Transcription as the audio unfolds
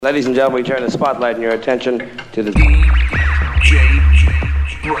Ladies and gentlemen, we turn the spotlight and your attention to the DJ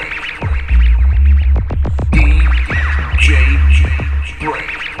Break. DJ Break.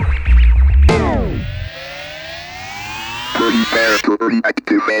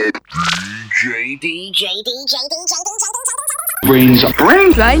 DJ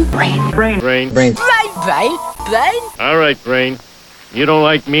BrainZ. Brain. All right, Brain. You don't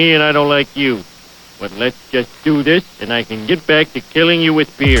like me and I don't like you. But let's just do this and I can get back to killing you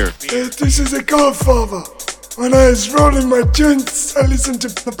with beer. This is a Godfather. When I was rolling my joints, I listened to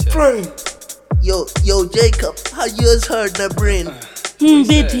the Brain. Yo, Jacob, how you has heard the Brain?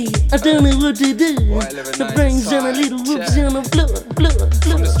 Betty, I don't know what to do. The brain's on a little whoops on the floor.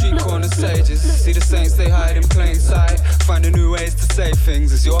 From the street corner sages, see the saints they hide in plain sight. Finding new ways to say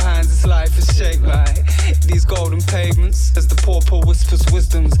things as your hands this life is shaped by these golden pavements. As the pauper whispers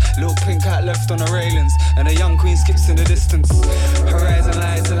wisdoms, little pink hat left on the railings, and a young queen skips in the distance. Horizon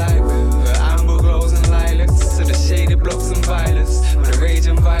lights alight with amber glows and lilacs, so the shaded blocks and violets with the rage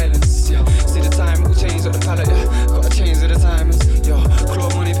and violence. Yeah. See the time it will change up the palette. Yeah. Gotta change with the timers. Yo, claw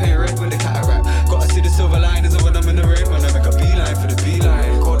money paint red with the cataract. Gotta see the silver liners of when I'm in the rain. When I make a beeline for the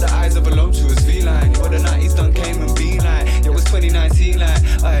beeline. Caught the eyes of a voluptuous feline. What the 90s done came and beeline. It was 2019 like,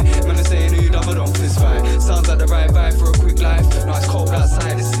 aye, man are saying who you done but don't fist fight. Sounds like the right vibe for a quick life. No, it's cold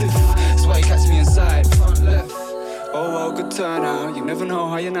outside, it's stiff. That's why you catch me inside, front left. Oh, well, good turnout. You never know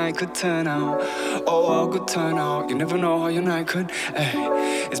how your night could turn out. Oh, well, good turnout. You never know how your night could.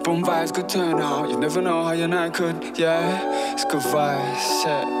 Ay, it's boom vibes, good turnout. You never know how your night could. Yeah, it's good vibes.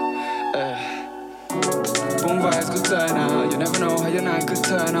 Yeah. Boom vibes, good turnout. You never know how your night could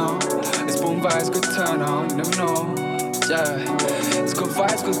turn out. It's boom vibes, good turnout. You never know. Yeah, it's good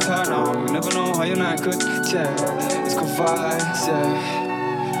vibes, good turnout. You never know how your night could. Yeah, it's good vibes. Yeah.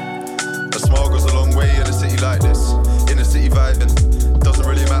 A smile goes a long way in a city like this. In a city vibing, doesn't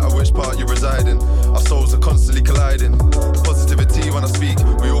really matter which part you reside in. Our souls are constantly colliding. Positivity when I speak.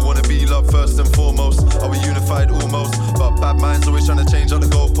 We all wanna be loved first and foremost. Are we unified almost? But bad minds always trying to change up the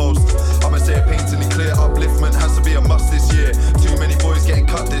goalpost. I'ma say it painfully clear. Upliftment has to be a must this year. Too many boys getting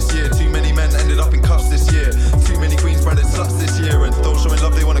cut this year. Too many men ended up in cuffs this year. Too many queens branded sluts this year. And those showing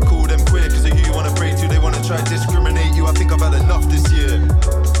love, they wanna call them queer. Cause of who you wanna pray to, they wanna try to discriminate you. I think I've had enough this year.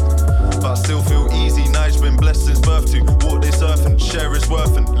 But I still feel easy, nice, been blessed since birth to walk they surf and share is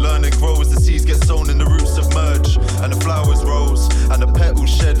worth and learn and grow as the seeds get sown and the roots submerge and the flowers rose and the petals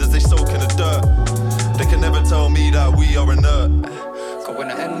shed as they soak in the dirt. They can never tell me that we are inert. Cause when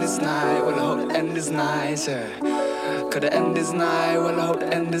the end is nigh, well I hope the end is nice, yeah. Cause the end is nigh, well I hope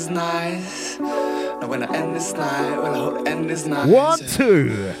the end is nice. Now when the end is nigh, well I hope the end is nice. 1,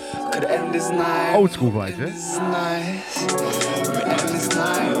 2. Cause the end is nigh. Old school vibes, yeah? It's nice. The end is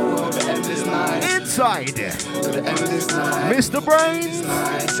nigh, well the end is nice. Inside, the end is nice. Mr. BrainZ,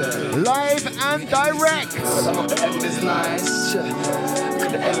 nice, live and direct. Well, I hope the end is nice.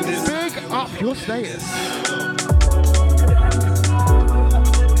 Cause the end is big up your status.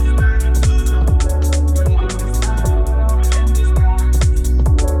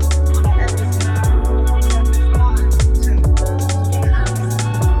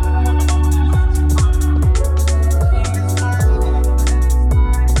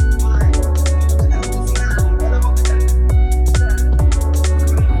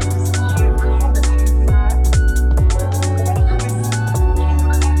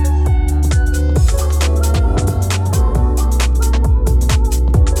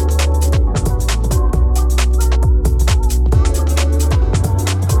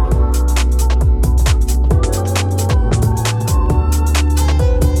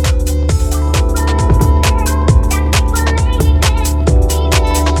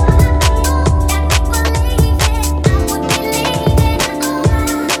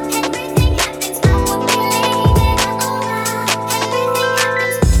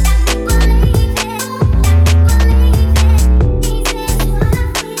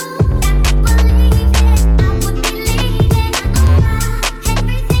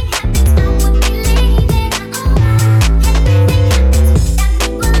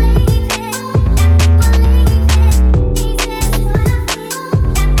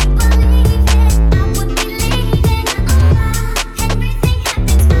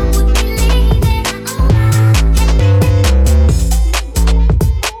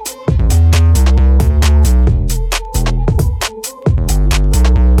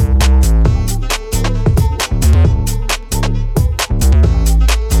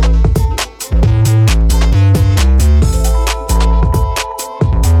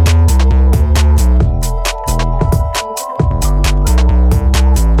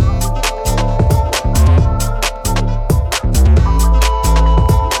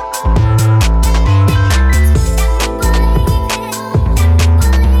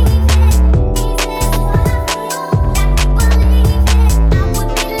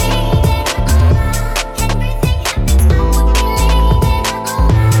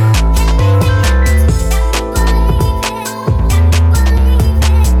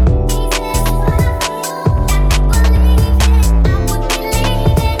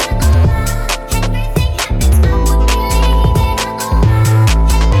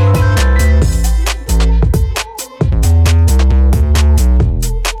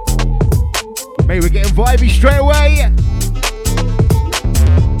 baby, straight away.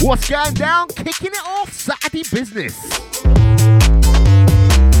 What's going down? Kicking it off, Saturday business.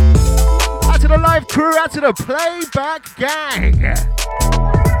 Out to the live crew, out to the playback gang.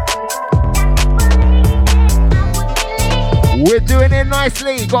 We're doing it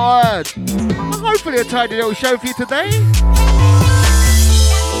nicely. Got hopefully a tidy little show for you today.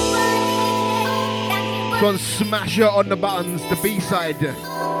 Gone smasher on the buttons, the B-side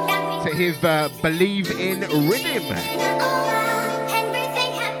to his Believe in Rhythm.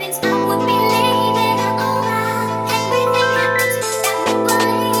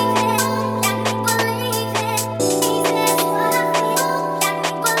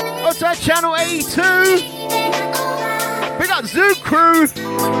 Outside Channel 82. Big up Zoo Crew.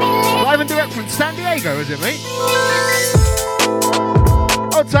 Live and direct from San Diego, is it, mate?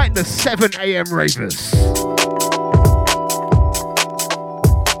 I'll take the 7 a.m. ravers.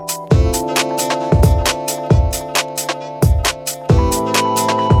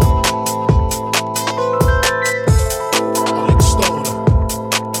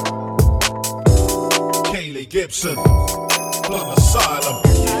 Gibson, Plum Asylum.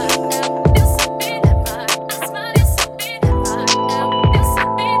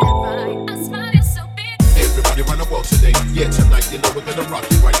 Everybody run the world today. Yeah, tonight you know we're gonna rock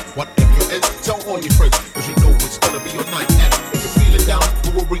it right. Whatever your ends, tell all your friends, cause you know it's gonna be your night. And if you're feeling down,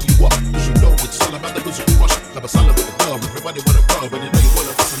 we will bring you up. Cause you know it's all about the musical rush. Plum Asylum with the club. Everybody wanna rub, and you know you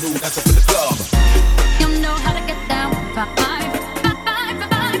wanna put some new dance up in the club. You know how to get down, vibe.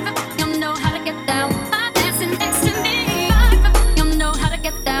 You know how to get down, dancing next to me. You know how to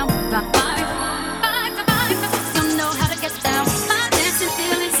get down, vibe. You know how to get down, dancing,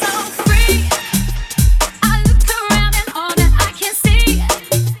 feeling so free. I look around and all that I can see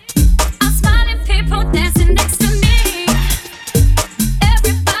are smiling people dancing next to me.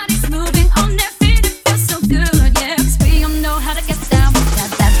 Everybody's moving on their feet, it feels so good, yeah. 'Cause we all know how to get down,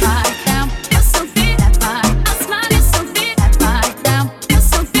 that vibe down, feels so good, that vibe. I'm smiling so good, that vibe down, feels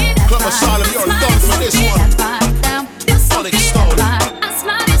so good, that vibe. Plum Asylum, you're done for this one. That vibe down, feels so good, that vibe. I'm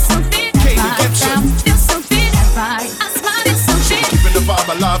smiling so good, that vibe down, feels so good, that vibe. I'm smiling so good. Keeping the vibe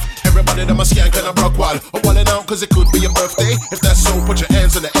alive. Everybody that must skank and I rock wild. I'm walling out cause it could be your birthday. If that's so, put your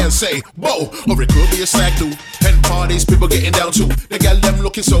hands in the air and say, whoa. Or it could be a snack too. And parties, people getting down too. The gal them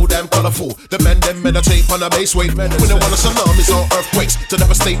looking so damn colorful. The men them meditate on a base weight. When they want a tsunamis or earthquakes to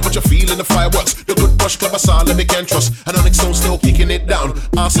devastate what you feel in the fireworks. The good brush club asylum we can trust. And Onyx Stone still kicking it down.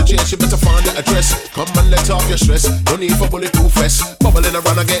 I suggest you better find the address. Come and let off your stress. No need for bulletproof vest. Bubbling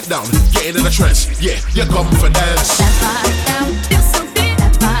around and get down. Getting in a trance. Yeah, you come for dance. That vibe down, feels so good,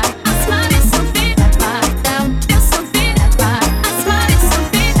 that vibe. I'm smiling so good, that vibe down, feels so good, that vibe. I'm smiling so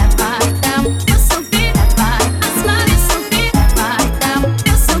good, that vibe down, feels so good, that vibe. I'm smiling so good, that vibe down,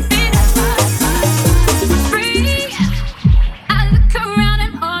 feels so good, that vibe. Free. I look around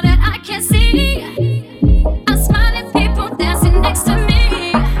and all that I can see are smiling people dancing next to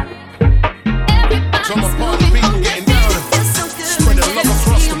me. Everybody's moving on their feet, it feels so good, Spreading love yeah.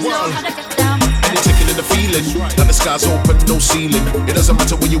 across the You know world. how to get down. And you're taking in the feeling. Now the sky's open, no ceiling. It doesn't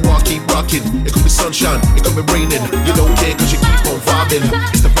matter where you are, keep rocking. It could be sunshine, it could be raining. You don't care cause you keep on vibing.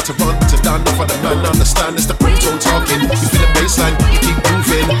 It's the veteran, better down, no for the man. Understand, it's the breakdown talking. You feel the baseline, you keep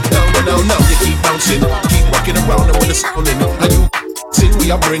moving. Down and down, now you keep bouncing. Keep rocking around and when it's sounding. And you sing,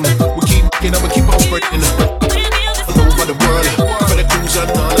 we are bring. We keep rocking and we keep on spreading. All over the world. For the crews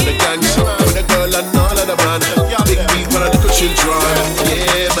and all of the gangs. For the girl and all of the man. Big beat for the little children.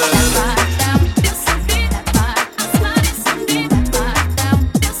 Yeah, man.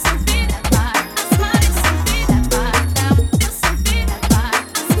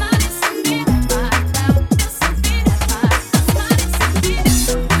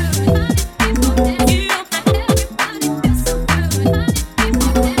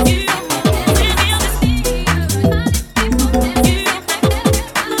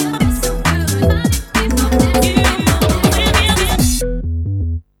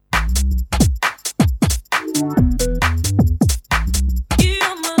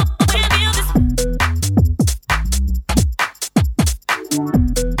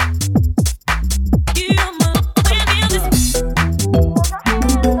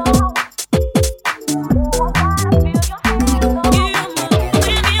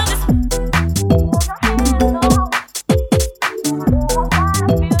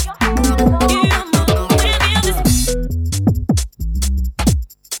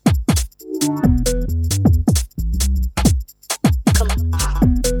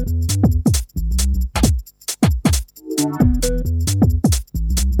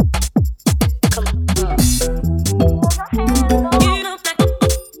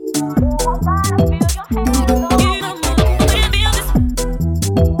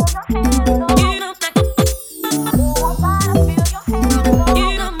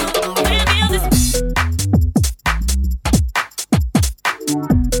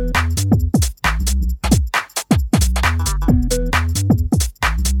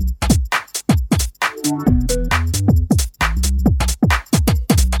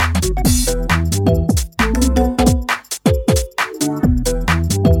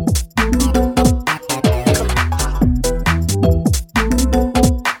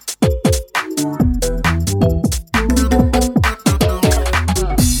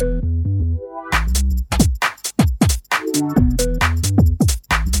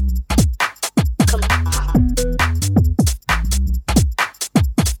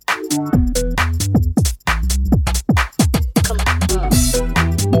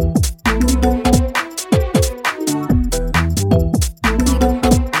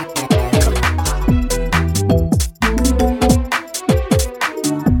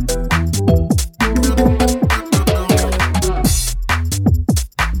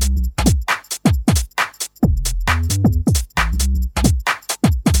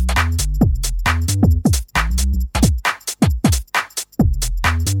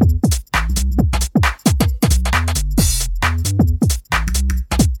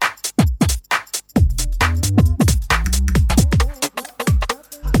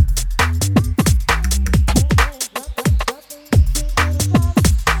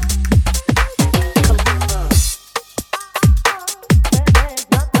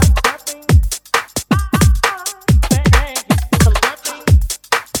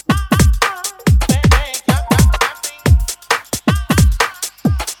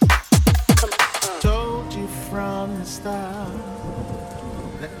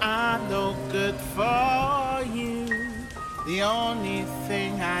 I'm no good for you. The only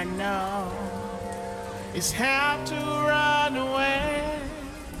thing I know is how to run away.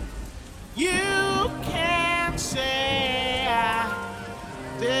 You can't say I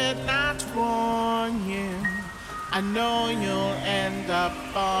did not warn you. I know you'll end up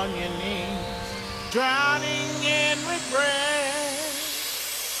on your knees, drowning in regret.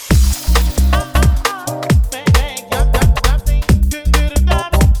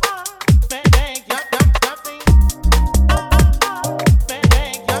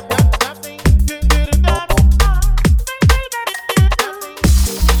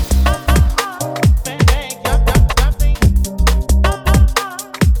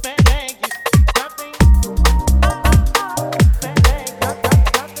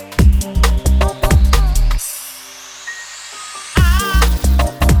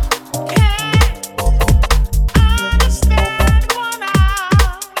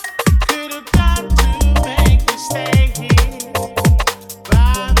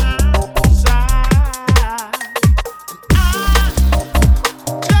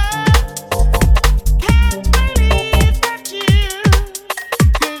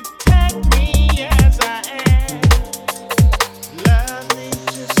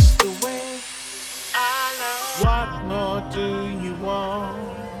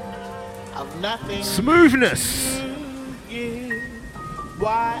 Smoothness.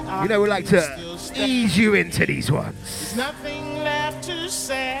 You know, we like to ease you into these ones. There's nothing left to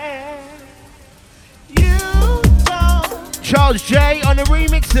say. You don't Charles J on the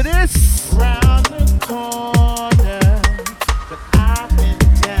remix to this. round the corner, but I've been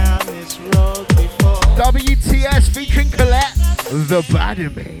down this road before. WTS featuring Colette, The Bad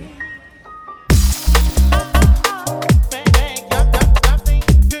in Me.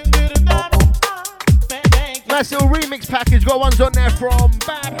 Nice little remix package. Got ones on there from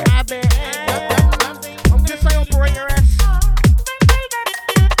Bad Habit and I'm gonna say Operator S.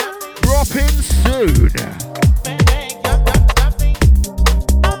 Dropping soon.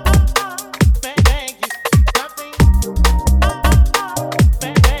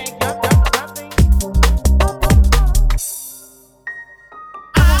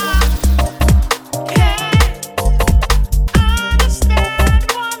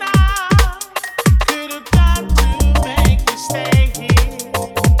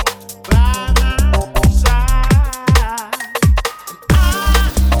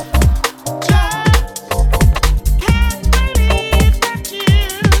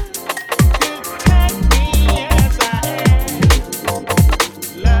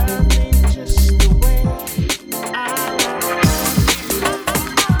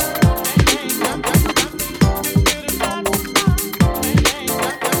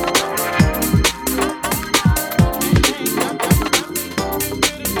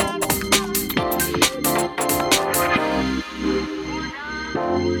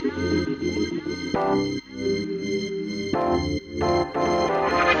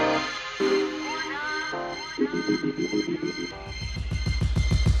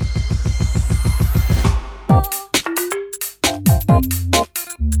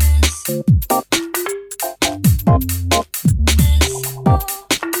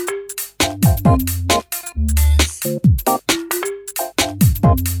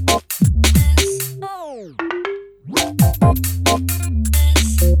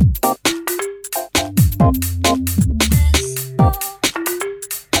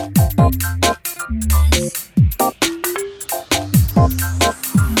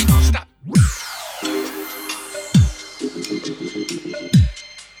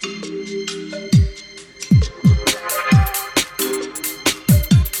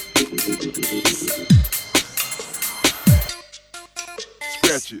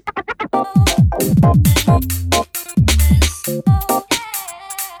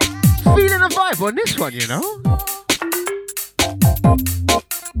 Feeling a vibe on this one, you know?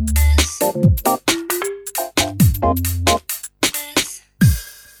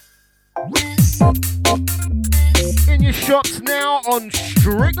 In your shops now on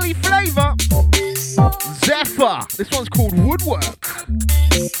Strictly Flavor. Zephyr. This one's called Woodwork.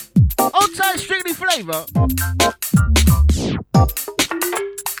 Outside Strictly Flavor.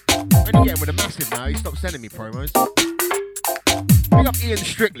 I'm only getting with a massive now. He stopped sending me promos. Big up Ian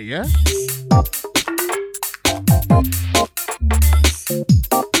Strictly, yeah?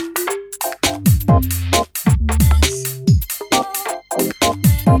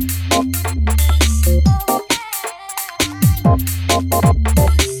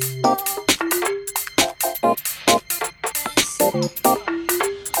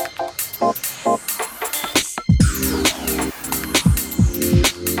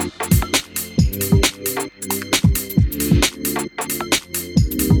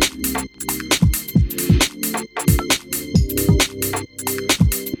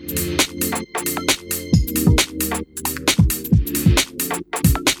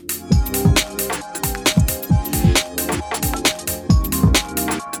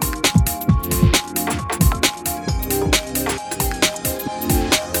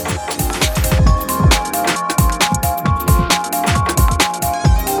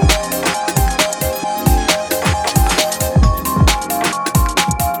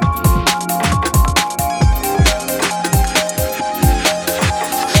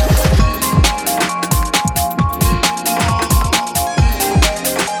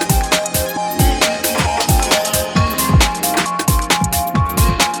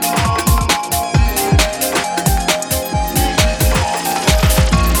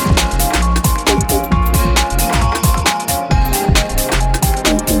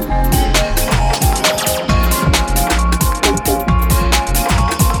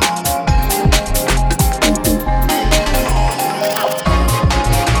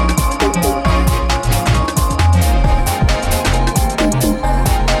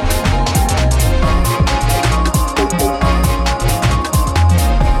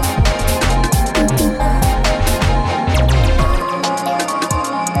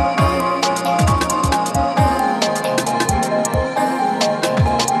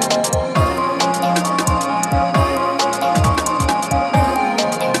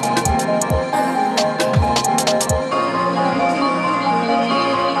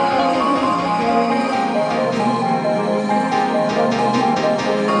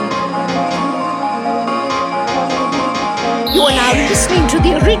 listening to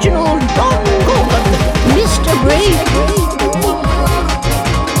the original Don Gorman, Mr. Brain.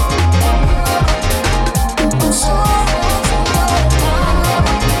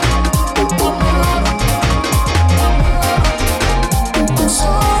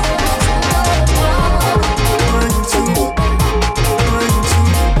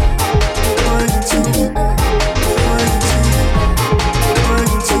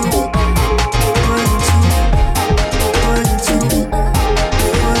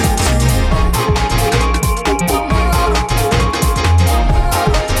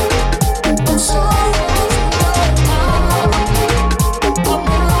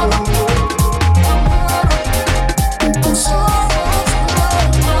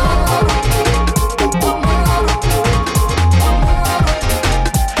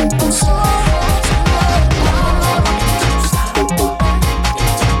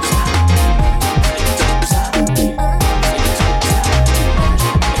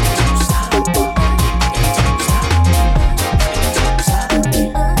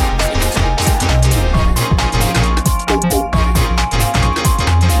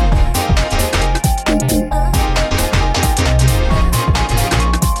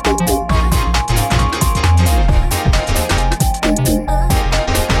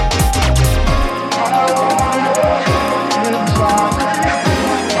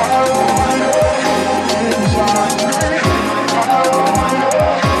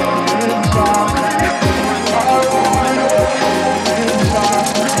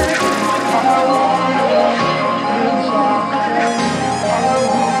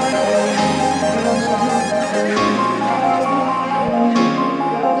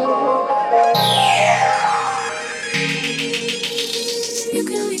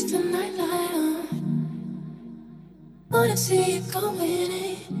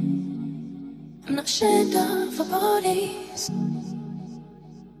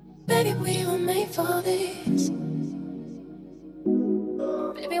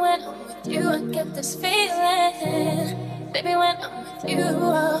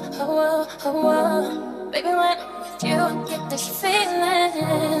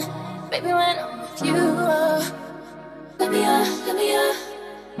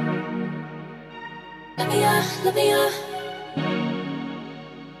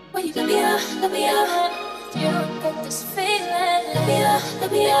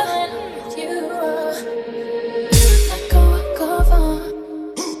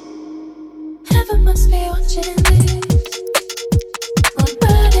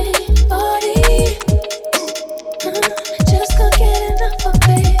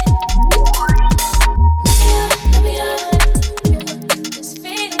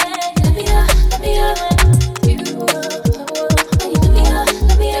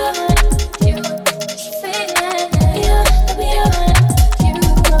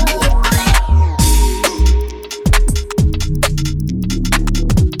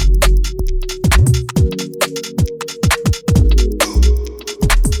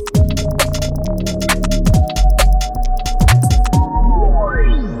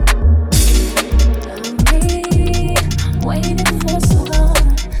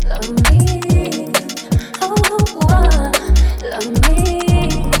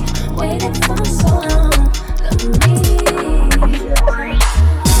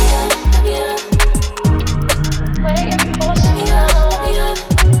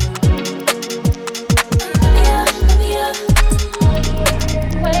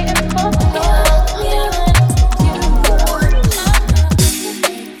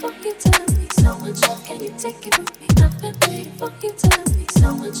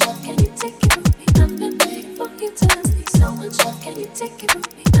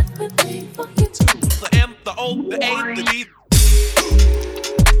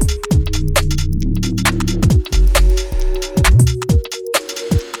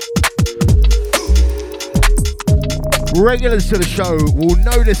 Regulars to the show will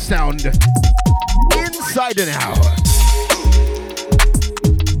know this sound inside and out.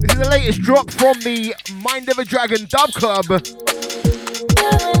 This is the latest drop from the Mind of a Dragon Dub Club.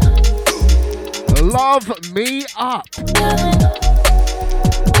 Love Me Up.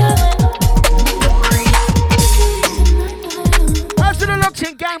 Out to the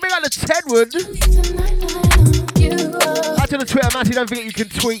Locked-In gang, big up the Tedwood. Out to the Twitter, Matty, don't forget you can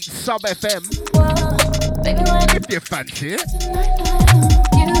tweet Sub FM. If you fancy it.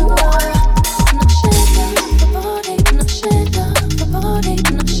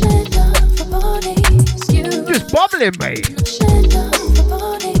 Just bubbling, mate.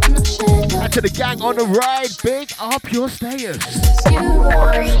 And to the gang on the ride, big up your status.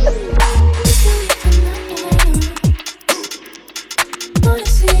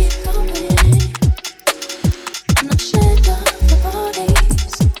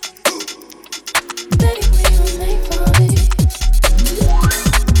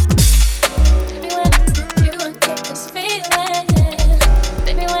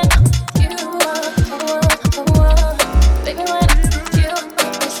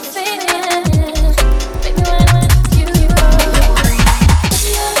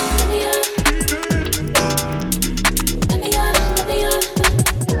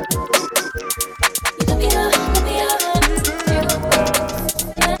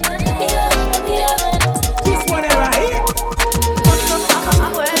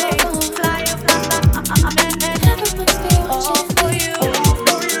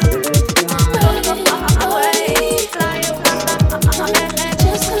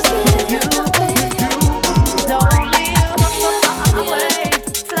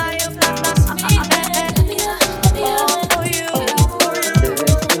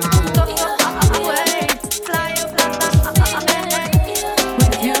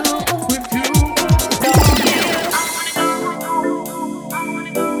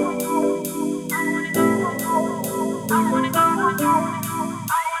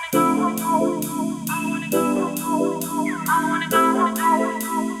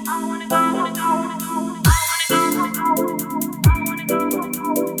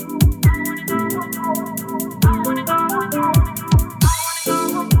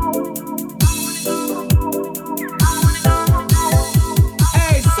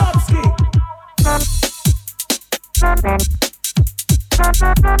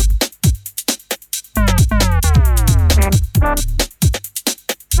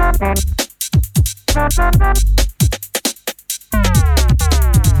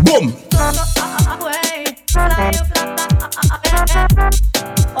 Boom.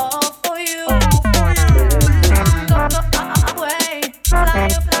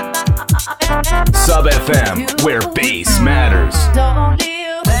 Sub FM, where bass matters. Only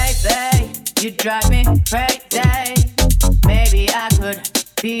you, baby, you drive me crazy. Maybe I could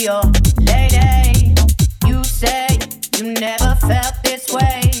be your lady. You say you never felt this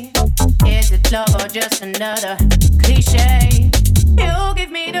way. Is it love or just another cliche? You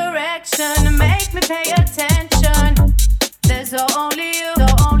give me direction, make me pay attention. There's only you,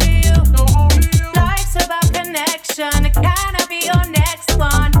 only you. Life's about connection. Can I be your next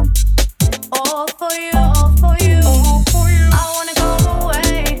one? All for you, all for you. I wanna go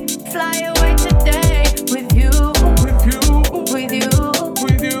away, fly away today with you, with you.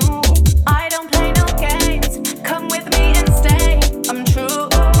 I don't play no games. Come with me and stay. I'm true.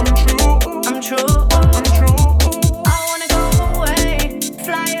 I wanna go away,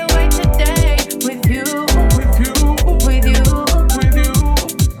 fly away today with you, with you.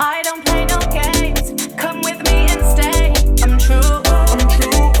 I don't play no games. Come with me and stay. I'm true.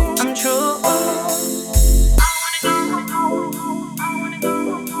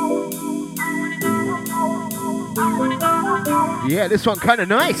 Yeah, this one kind of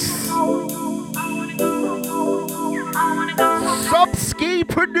nice. Sub-ski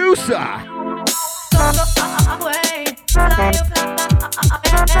producer.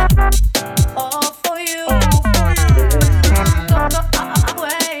 All for you.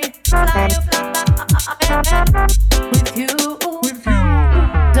 With you.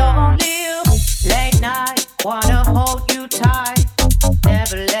 Don't leave. Late night, wanna hold you tight.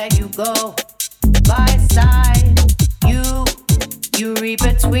 Never let you go. By side, you read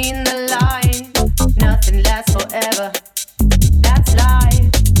between the lines. Nothing lasts forever. That's life.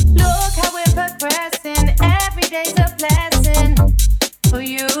 Look how we're progressing. Every day's a blessing for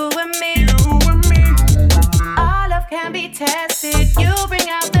you and me. Our love can be tested. You bring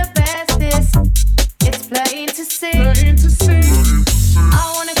out the bestest. It's plain to see.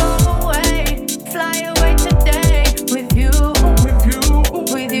 I wanna go away, fly away today with you,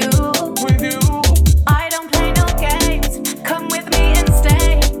 with you. I don't play no games. Come with me and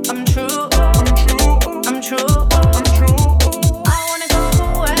stay. I'm true. I wanna go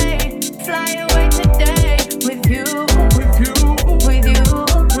away, fly away today with you, with you.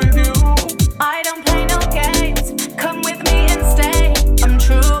 I don't play no games. Come with me and stay. I'm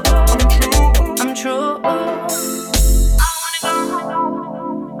true.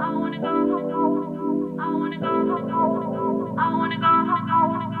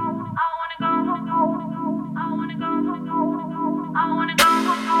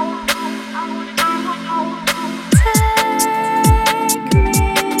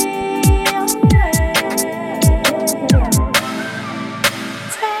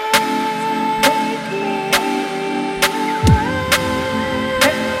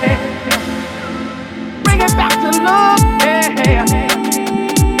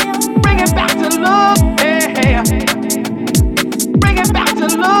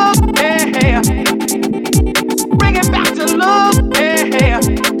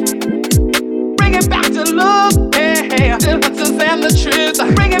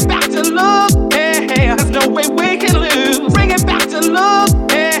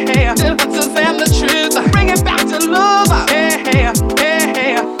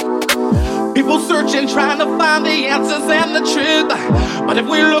 But if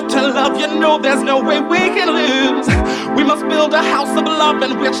we look to love, you know there's no way we can lose. We must build a house of love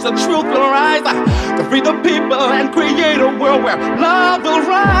in which the truth will rise, to free the people and create a world where love will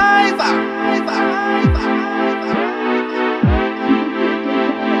rise.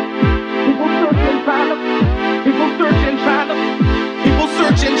 People searching, trying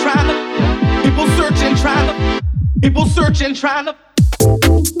to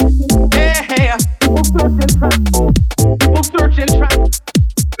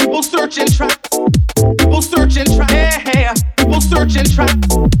yeah. People searching, trying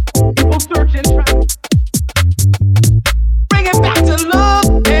bring it back to love,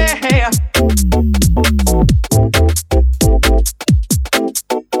 yeah.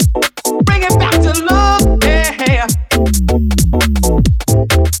 Bring it back to love, yeah.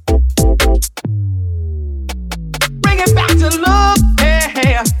 Bring it back to love,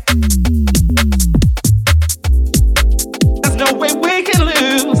 yeah. There's no way we can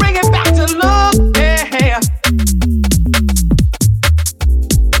lose. Bring it back to love, yeah.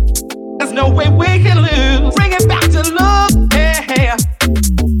 There's no way we can lose. Bring it back to love, yeah.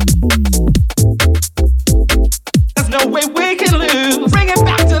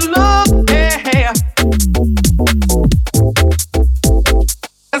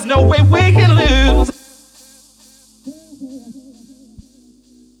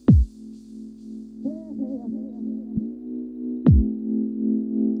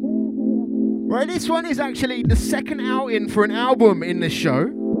 Right, this one is actually the second outing for an album in the show.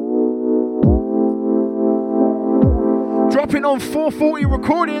 Dropping on 440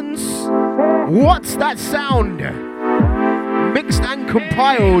 recordings. What's That Sound? Mixed and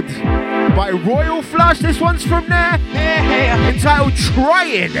compiled by Royal Flush. This one's from there. Entitled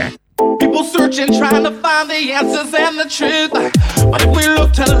Trying. People searching, trying to find the answers and the truth. But if we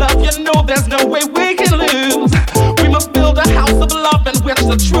look to love, you know there's no way we can lose. We must build a house of love in which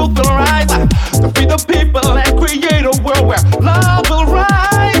the truth will rise. To free the people and create a world where love will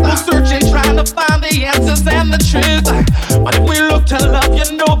rise. People searching, trying to find the answers and the truth. But if we look to love,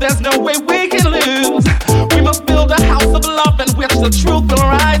 you know there's no way we can lose. We must build a house of love in which the truth will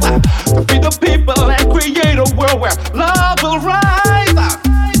rise. To free the people and create a world where love will rise.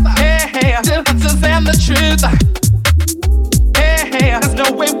 The answers and the truth. There's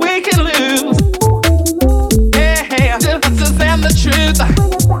no way we can lose. The answers and the truth.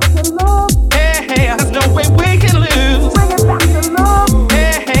 There's no way we can lose. The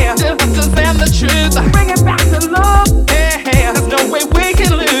answers and the truth. Bring it back to love. There's no way we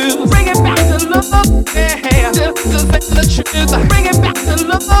can lose. Bring it back to love. The answers and the truth. Bring it back to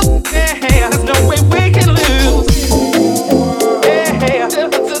love. There's no way we can lose. The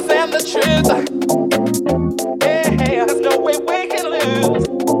answers and the truth. There's no way we can lose.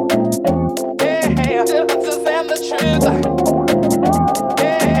 The answers and the truth.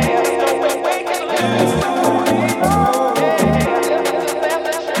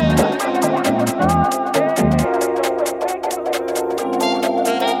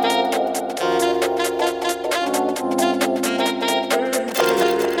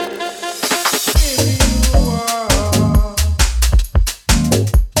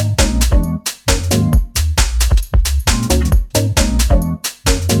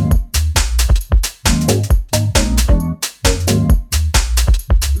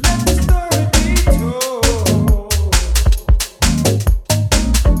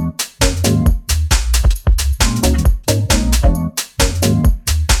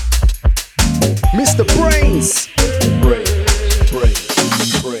 Mr. BrainZ.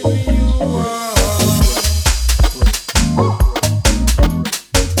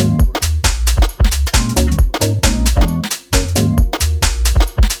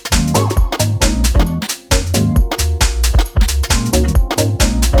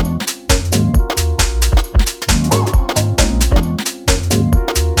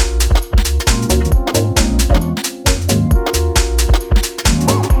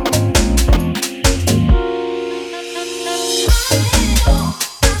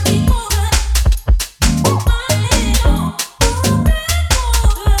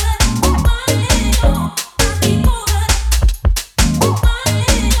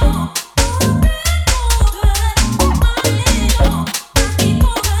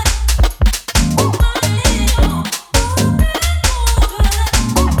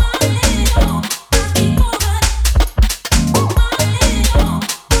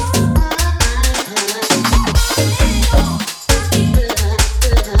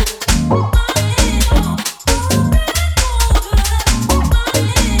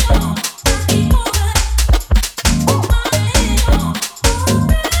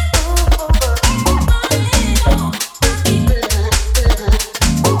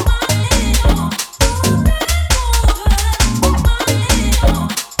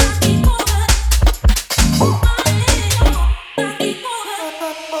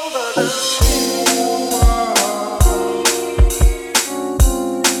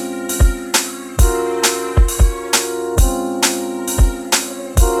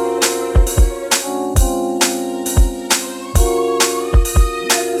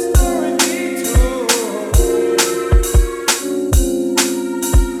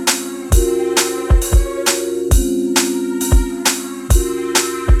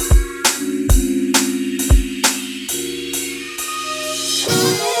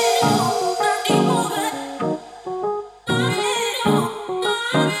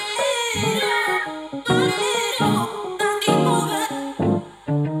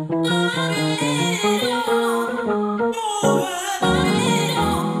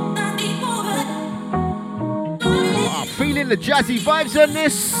 The jazzy vibes on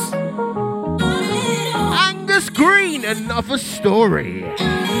this. Angus Green, Another Story.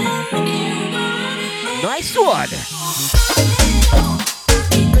 Nice one.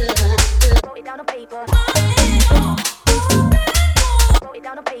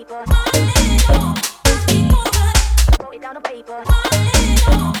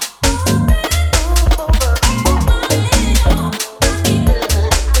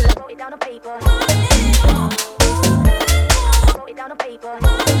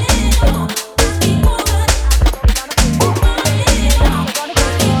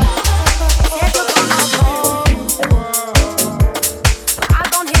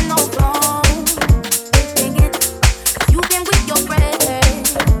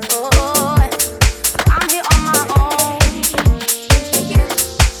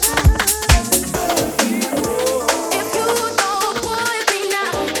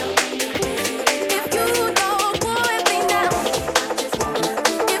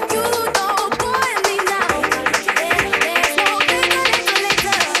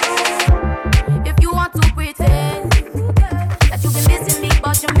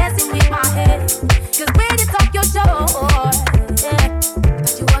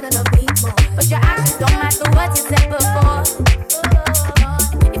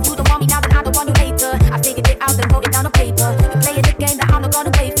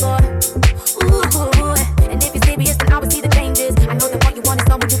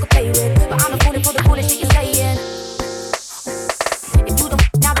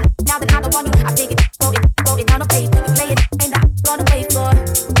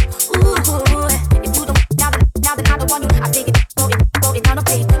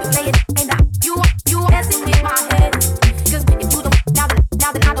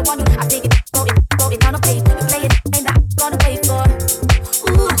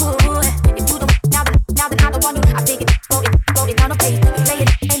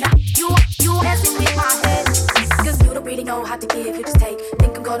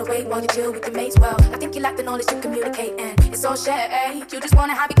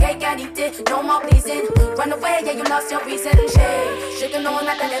 wanna have your cake and eat it, no more pleasing. Run away, yeah, you lost your reason. Should've known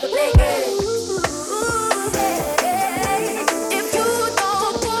that I never play games. If you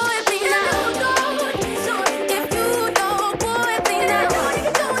don't want me now, if you don't want me now,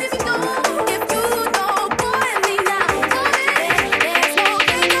 if you don't want me now, there's no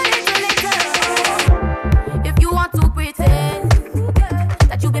later. If you want to pretend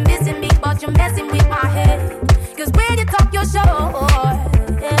that you've been missing me, but you're messing with my head. 'Cause when you talk, you're sure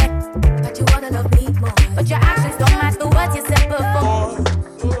that you wanna love me more, but your actions don't match the words you said before.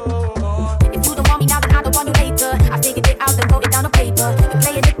 If you don't want me now, then I don't want you later. I figured it out and wrote it down on paper. You're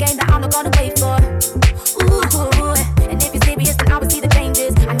playing the game that I'm not gonna wait for. Ooh, and if you're serious, then I will see the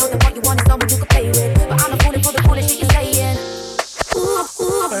changes. I know that what you want is someone you can play with, but I'm not falling for the foolish shit you're saying. Ooh,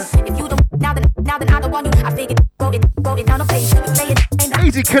 if you don't now then I don't want you. I figured wrote it down on paper. You're playing the game that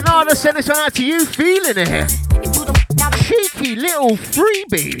Easy Canada, send this one out to you, feeling it. Cheeky little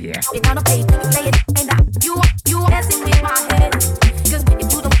freebie. You messing with my head. 'Cause if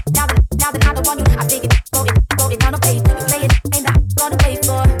you don't now then I don't want you. I figured wrote it down on paper. You play it ain't that gonna wait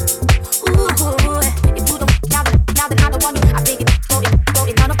for. Ooh, if you don't now then I don't want you. I figured wrote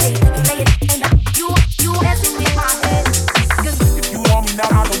it down on paper. You play it ain't that you messing with my head. 'Cause if you want me now,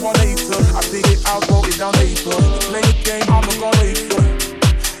 I don't want later. I figured I'll wrote it down later. Play the game, I'm not gonna wait for.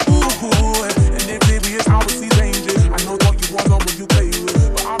 Ooh, and if serious, I will see danger. I know what you want, know what you play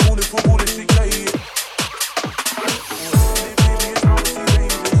with, but I'm only for bullshit, play it.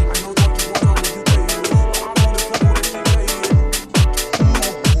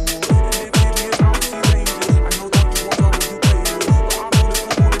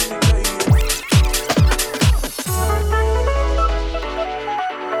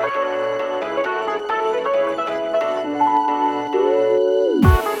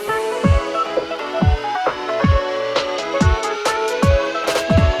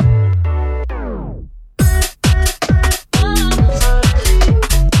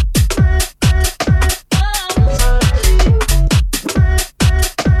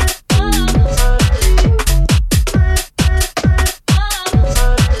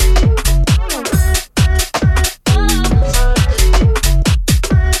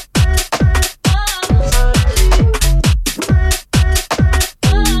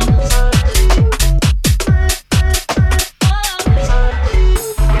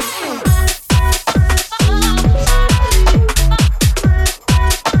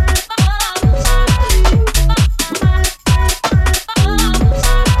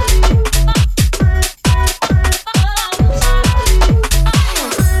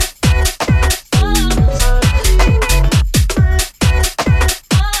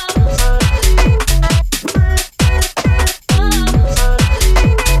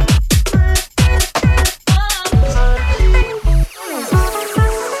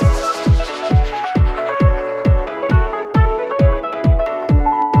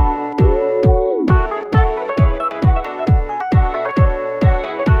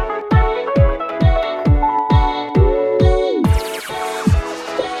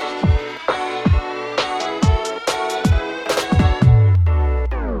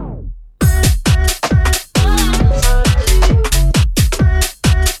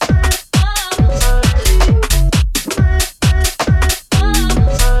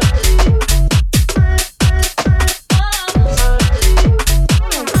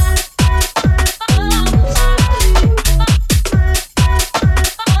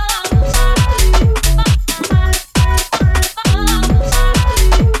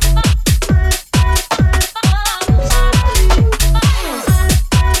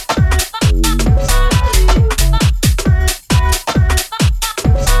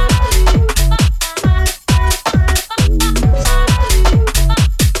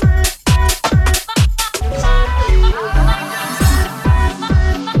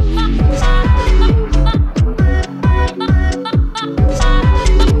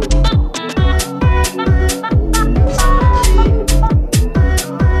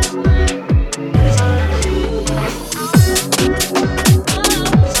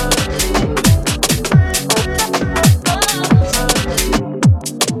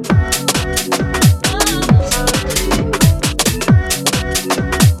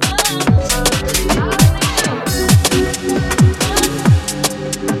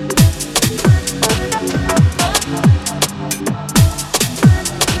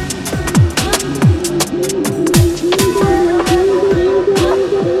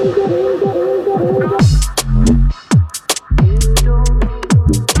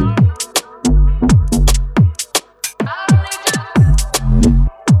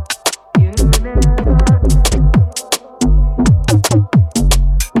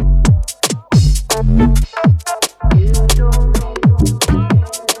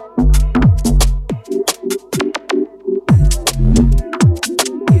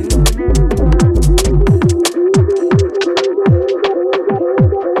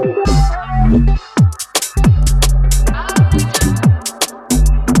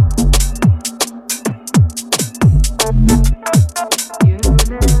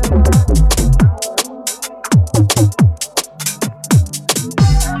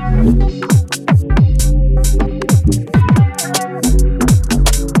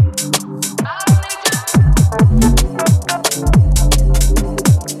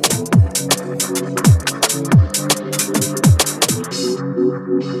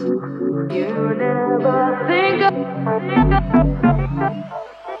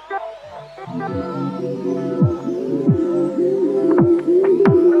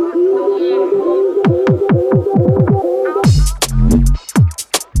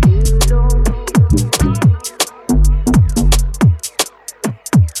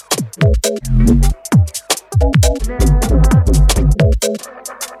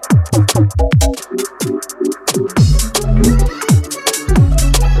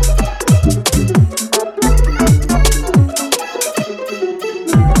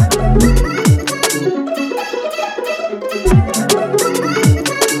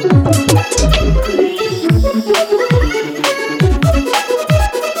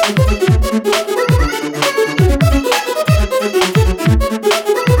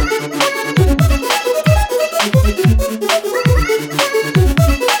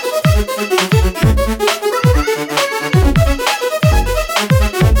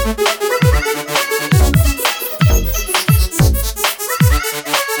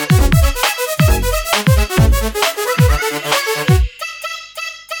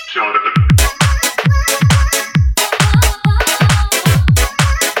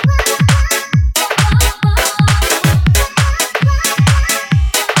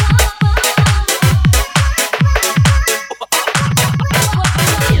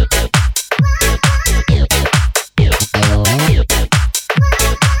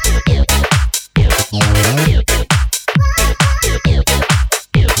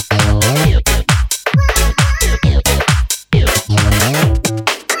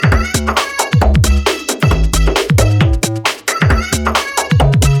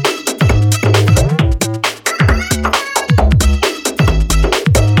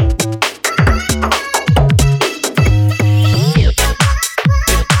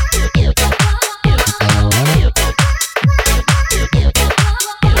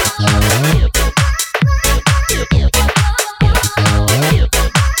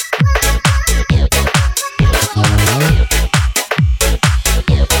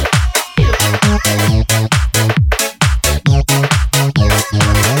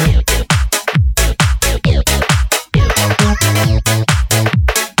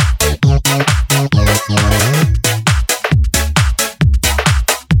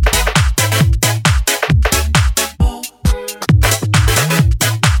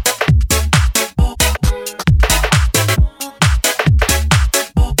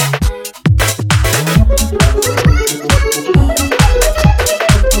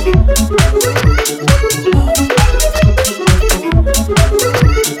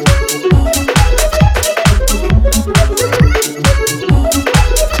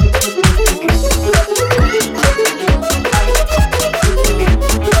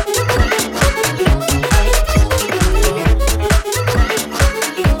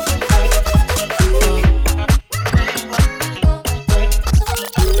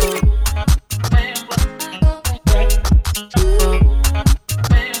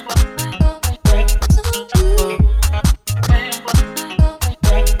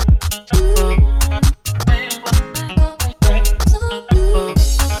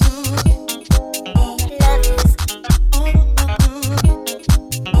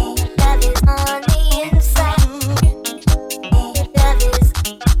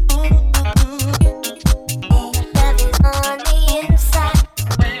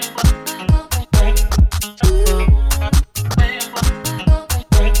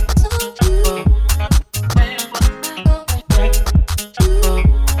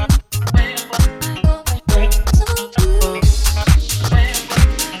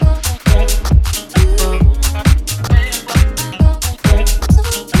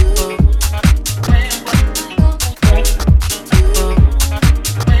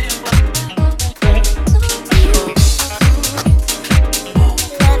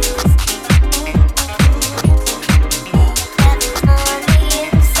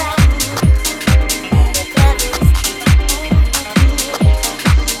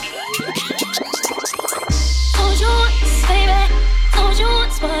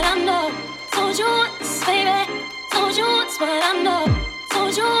 once what I know. Told you once, baby. Told you once what I know.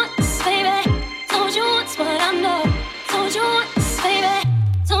 Told you once, baby. Told you once what I know. Told you once, baby.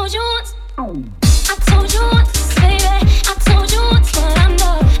 Told you once. I told you once, baby. I told you once what I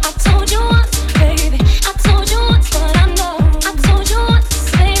know. I told you once, baby. I told you once what I know. I told you once,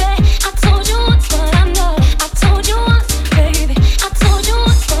 baby. I told you once what I know. I told you once, baby. I told you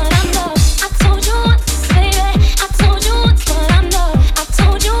once what I know. I told you once, baby. I told you once what I know. I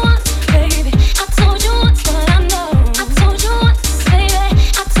told you once, baby. I told you once what I know. I told you once, baby.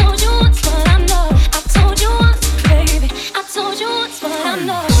 I told you once what I know. I told you once, baby. I told you once what I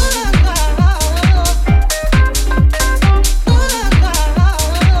know.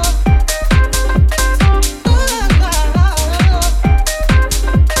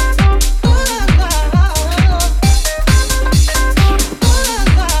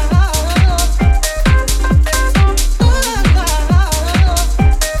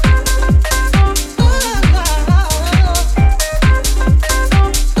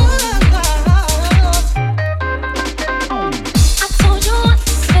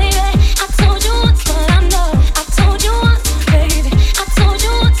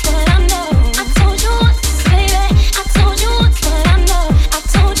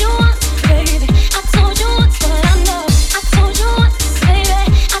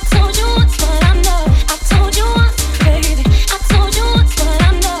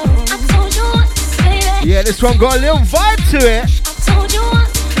 This one got a little vibe to it.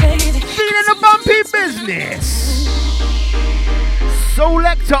 Feeling the bumpy business.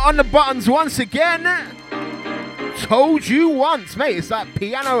 Selector on the buttons once again. Told you once, mate. It's like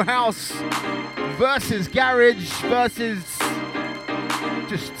piano house versus garage versus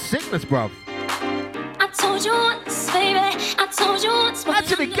just sickness, bruv. I told you once, baby. I told you once. Out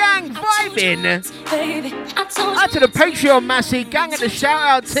to the gang vibing. Baby, I told you out to the Patreon massy gang at the shout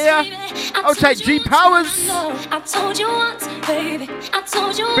outs here. I'll take G Powers. I told you once, baby. I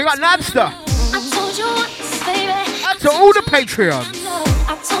told you. We got Napster. I told you once, baby. Out to all the Patreons.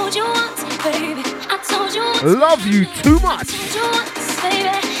 I told you once, baby. I told you once. Love you too much. I told you once,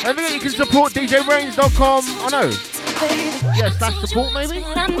 baby. Don't forget you can support DJBrainZ.com. I know. Yes, that's support maybe.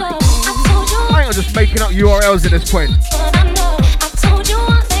 I am just making up URLs at this point.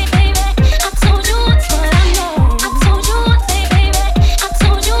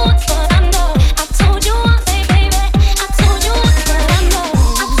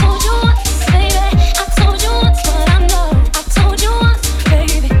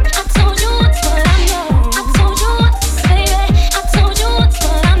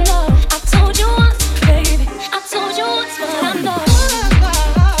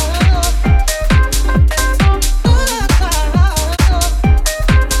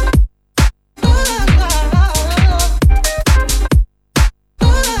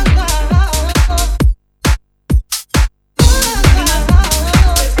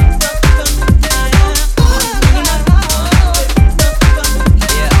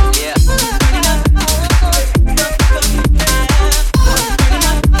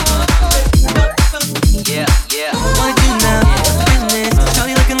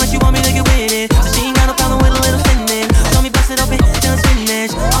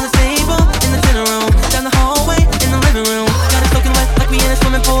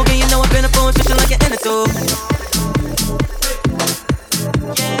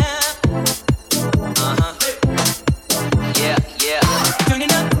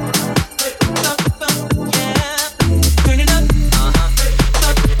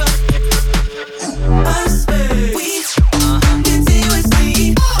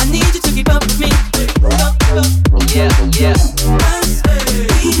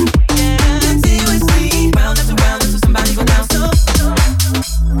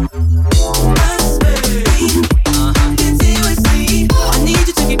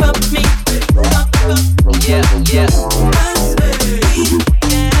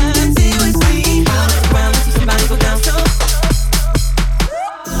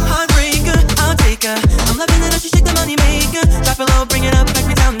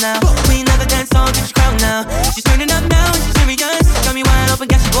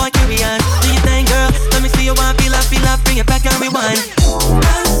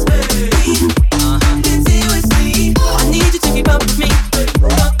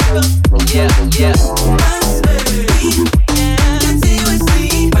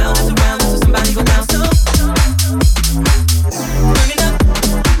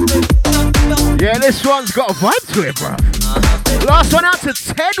 This one's got a vibe to it, bro. Last one out to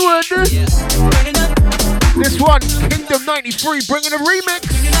Tedward. This one, Kingdom 93, bringing a remix.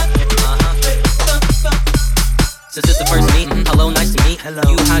 Since it's the first meet, hello, nice to meet. Hello.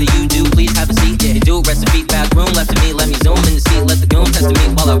 You, how do you do? Please have a seat. Yeah, do recipe, back room left to me. Let me zoom in the seat, let the goon test to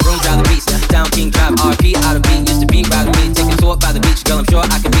me while I room drive the beast. Down King Drive, RP out of beat. Used to be riding me, take a tour by the beach. Girl, I'm sure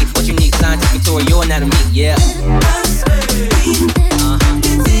I can beat what you need. Scientific tour, your anatomy, yeah.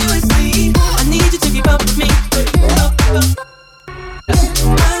 I need you to keep up with me.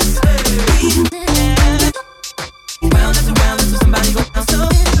 Round after round until somebody go down so.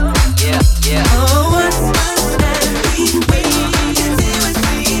 Yeah, yeah. Oh, what's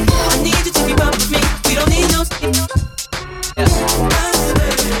I need you to keep up with me. We don't need no sleep. Yeah.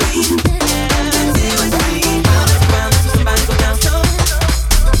 Round after round until somebody go down so.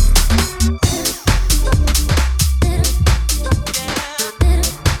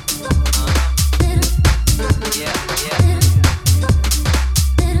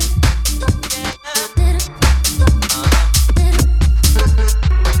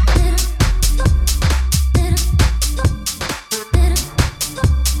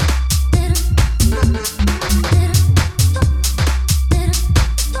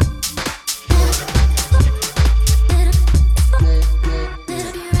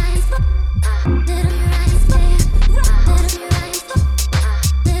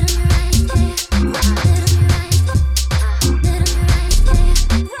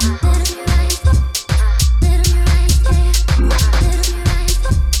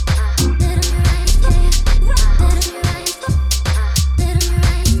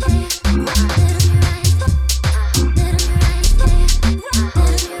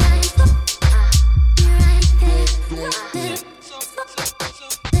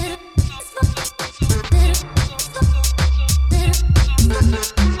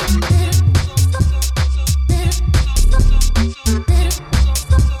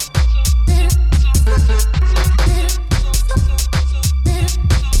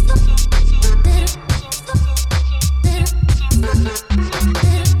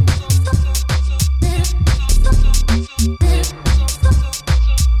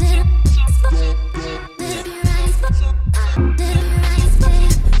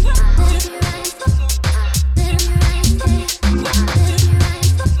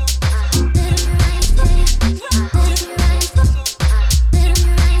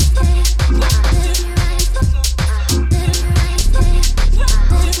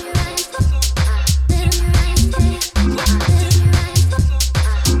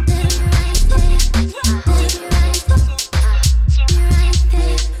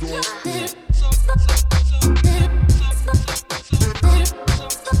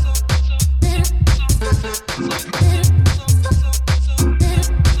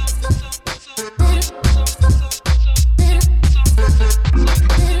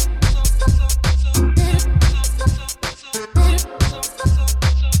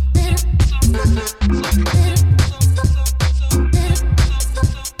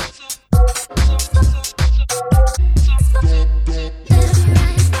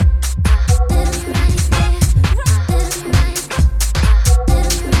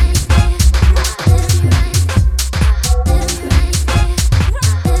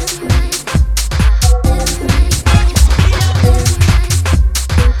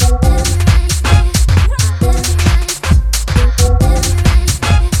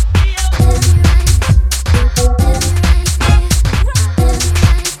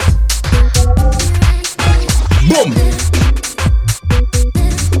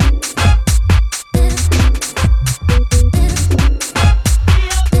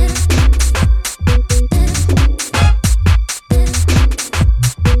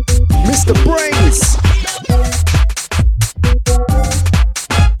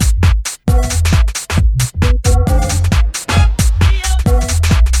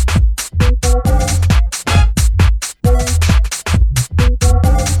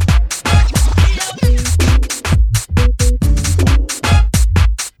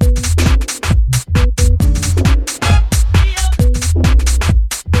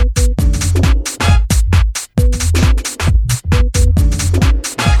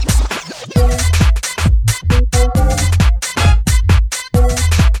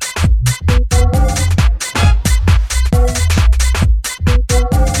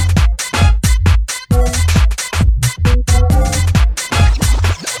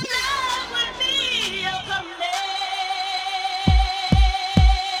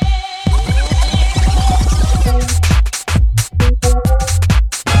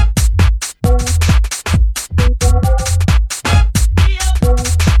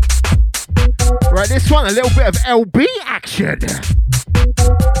 one, a little bit of LB action.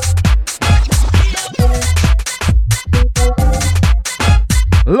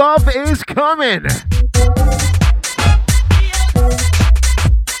 Love is coming.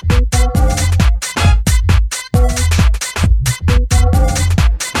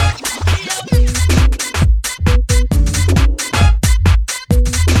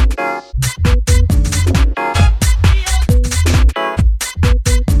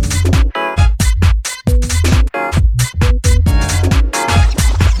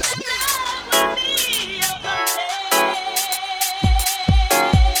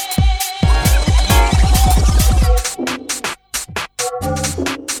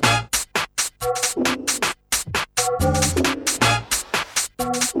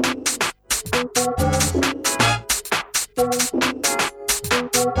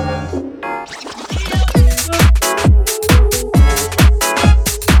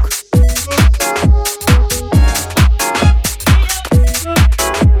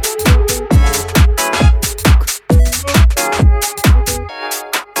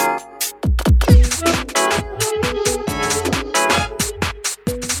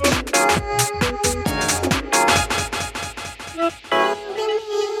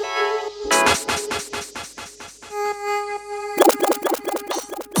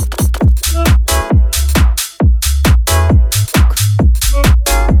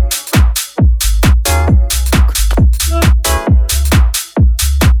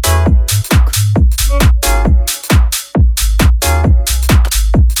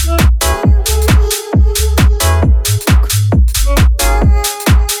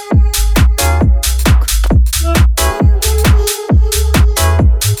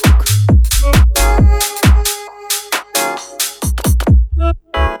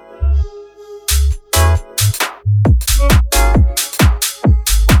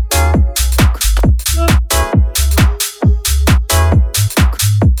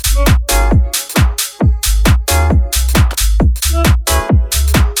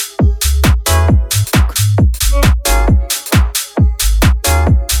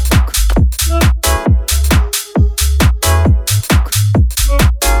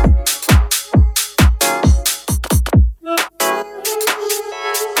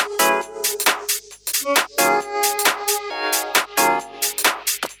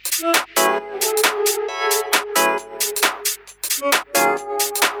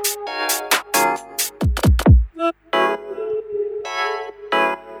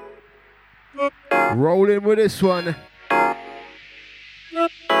 Rolling with this one.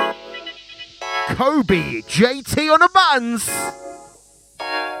 Kobe, JT on the buttons.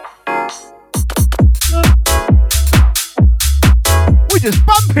 We're just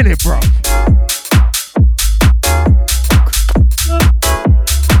bumping it, bro.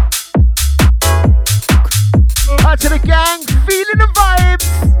 Out to the gang, feeling the vibes.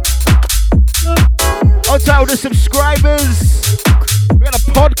 I'll tell the subscribers. We got a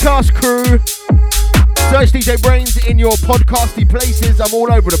podcast crew. Search DJ BrainZ in your podcasty places. I'm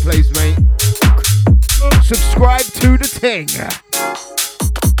all over the place, mate. Subscribe to the ting.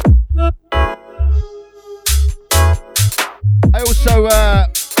 I also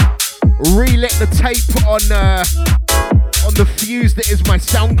relit the tape on the fuse that is my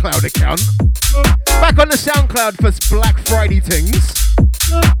SoundCloud account. Back on the SoundCloud for Black Friday things.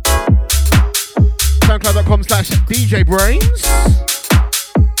 SoundCloud.com/DJ BrainZ.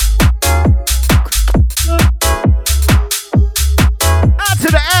 Out to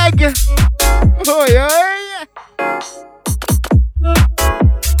the egg. Oi, oi.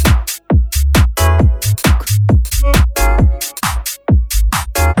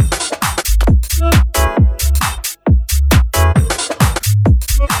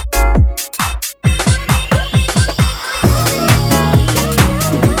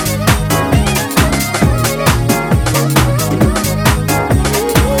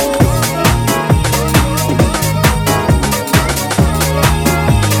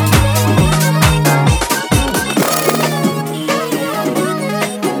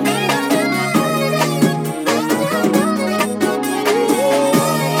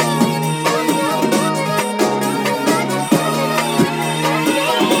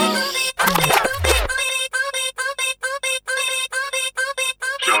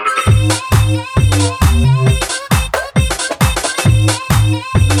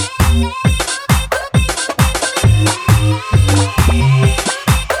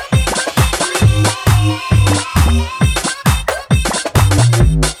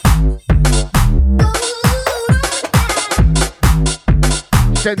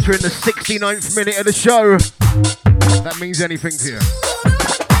 Entering the 69th minute of the show. That means anything to you.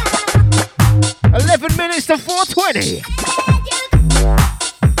 11 minutes to 4:20.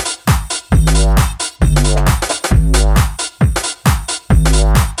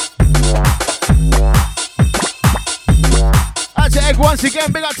 That's the egg once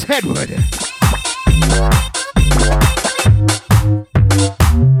again. Big up Tedward.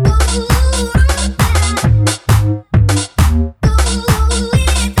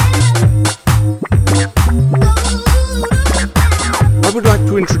 I would like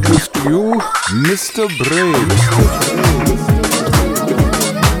to introduce to you Mr. BrainZ.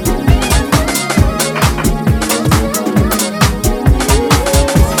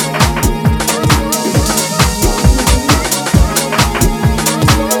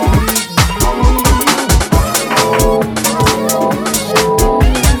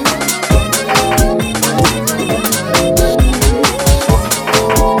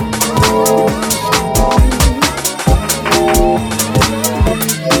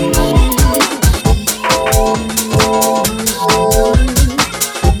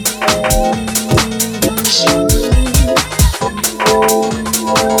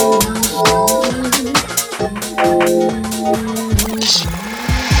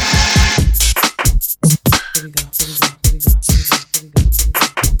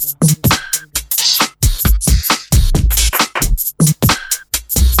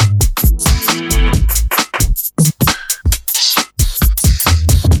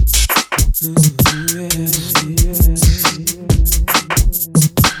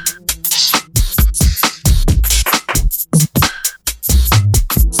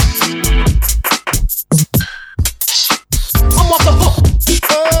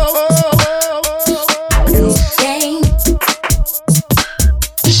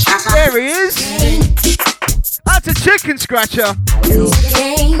 Scratcher. Yeah.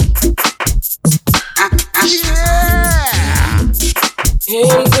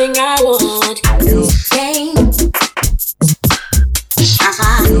 Anything I want.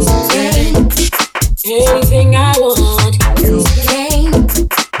 Anything I want.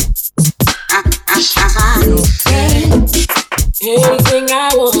 Anything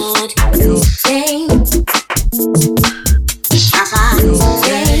I want.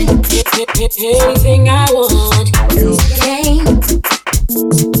 Anything I want.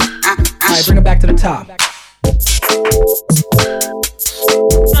 Alright, bring it back to the top.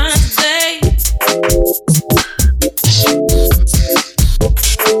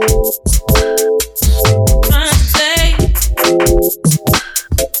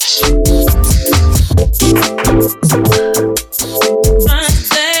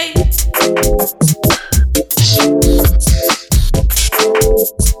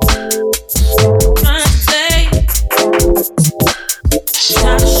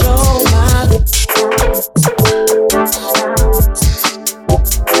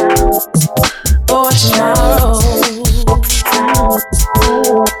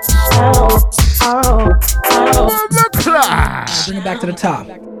 Bring it back to the top.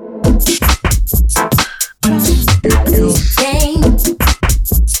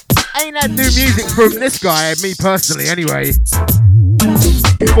 Ain't that new music from this guy, me personally, anyway.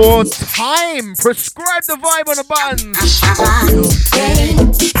 For time, prescribe the vibe on the buttons.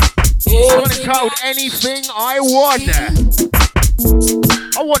 One entitled Anything I Want.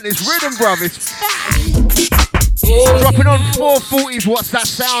 I want this rhythm, bruv. It's dropping on 440s. What's that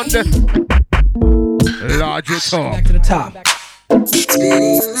sound? Larger talk. Back to the top.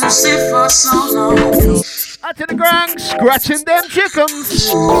 Out to the ground, scratching them chickens.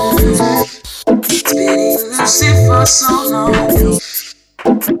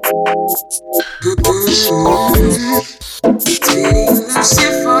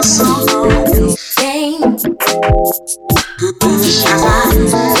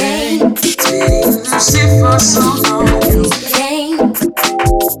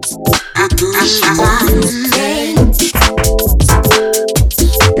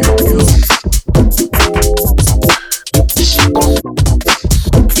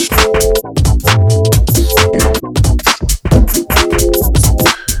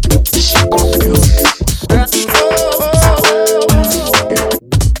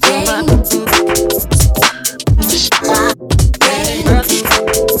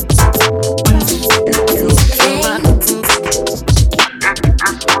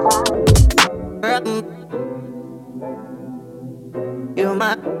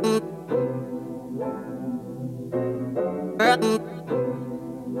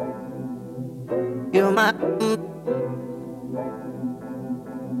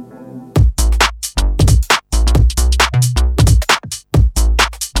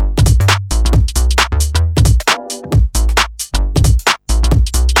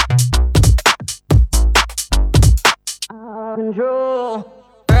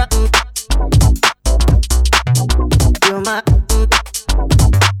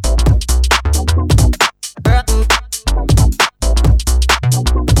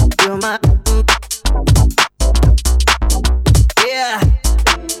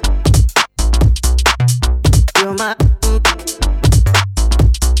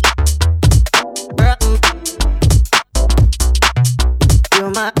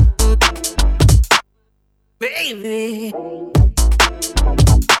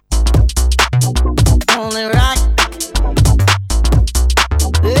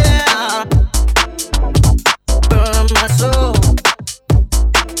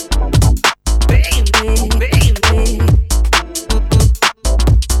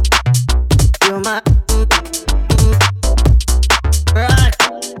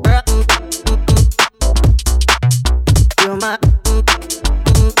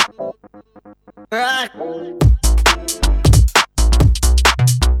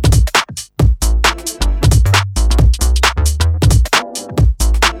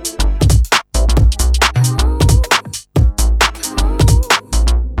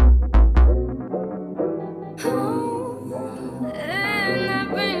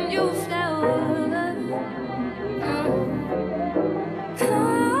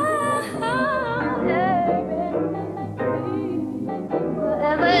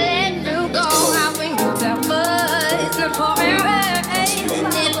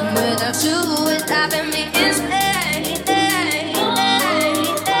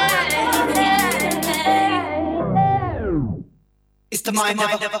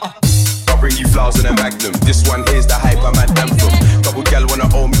 I'll bring you flowers and a magnum. This one here's the hyper man anthem. Couple gal wanna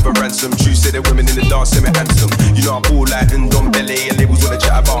owe me for ransom. True say the women in the dance say me handsome. You know I ball like Ndombele and labels wanna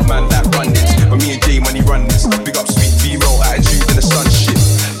chat about man that run this. But me and Jay money run this. Big up sweet female attitude and the sun shit.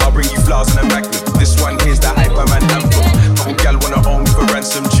 I'll bring you flowers and a magnum. This one here's the hyper man anthem. Couple gal wanna owe me for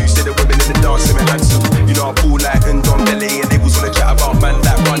ransom. True say the women in the dance say me handsome. You know I ball like Ndombele and labels wanna chat about man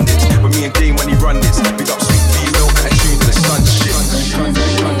that run this. But me and Jay money run this. Big up sweet female attitude and the sun shit.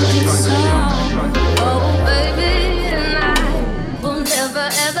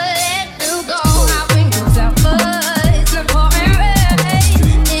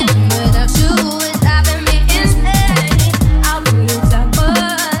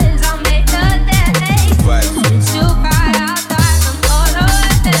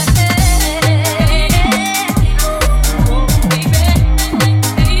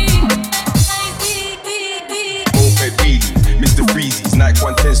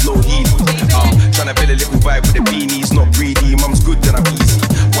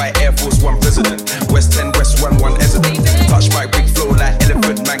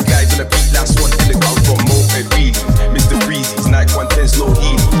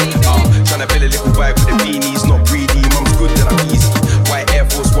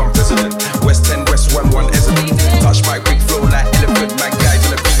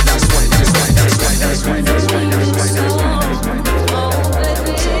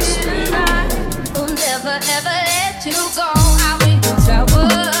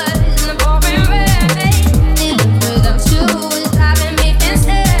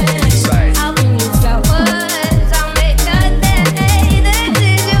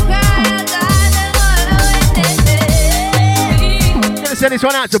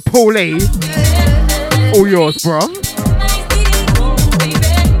 this one out to Paulie. All yours, bro.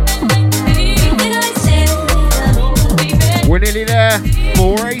 We're nearly there.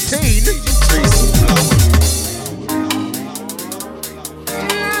 4:18.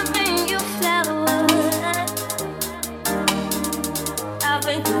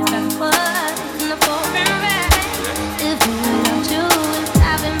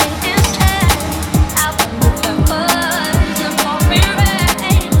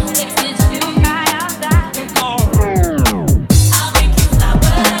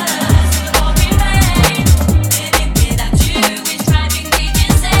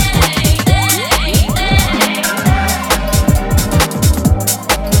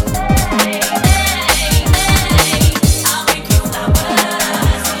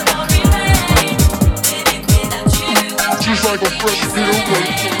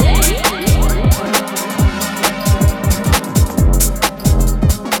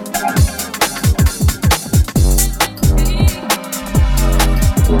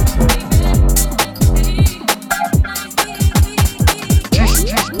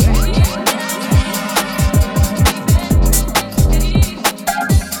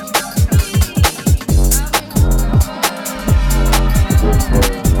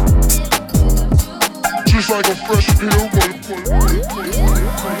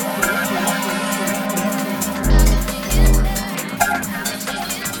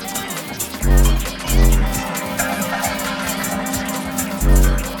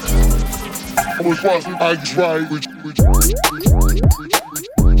 I try which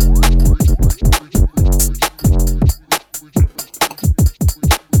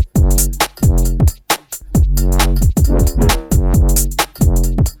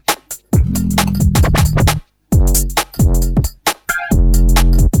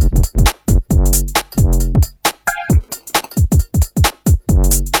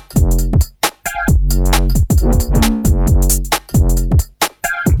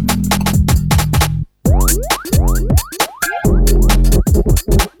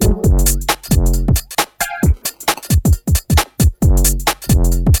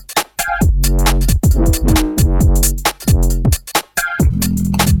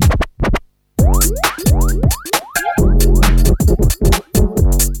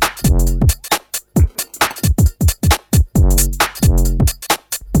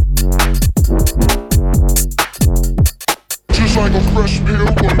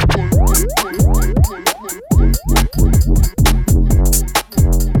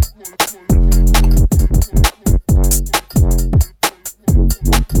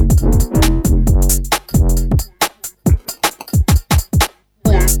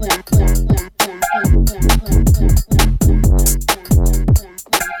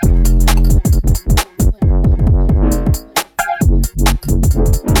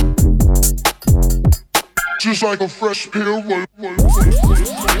just like a fresh pill.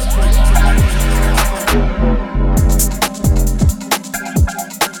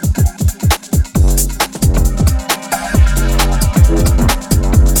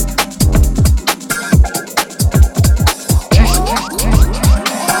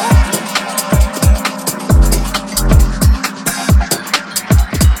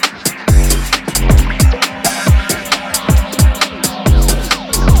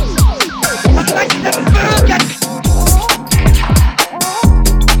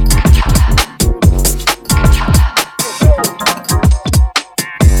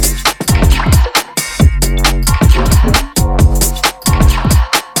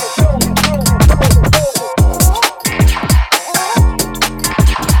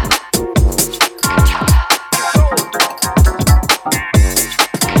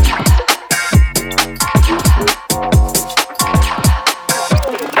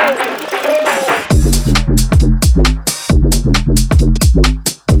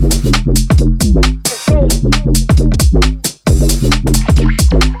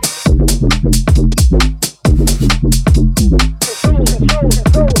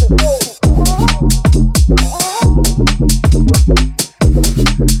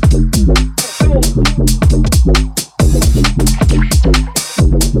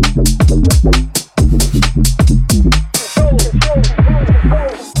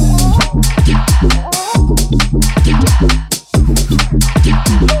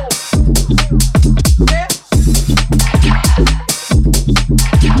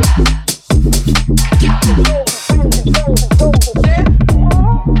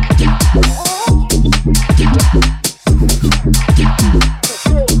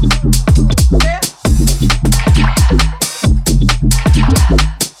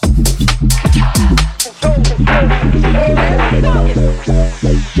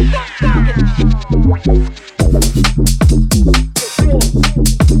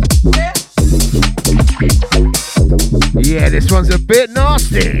 Yeah, this one's a bit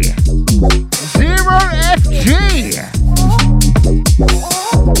nasty. 0FG.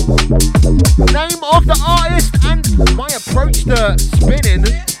 Name of the artist and my approach to spinning.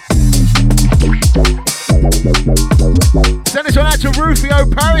 Send this one out to Rufio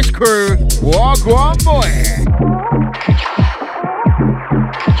Paris crew. Wagwan boy.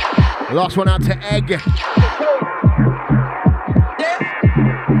 Last one out to Egg.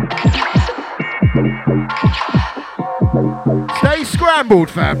 Stay scrambled,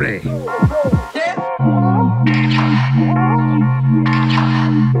 family.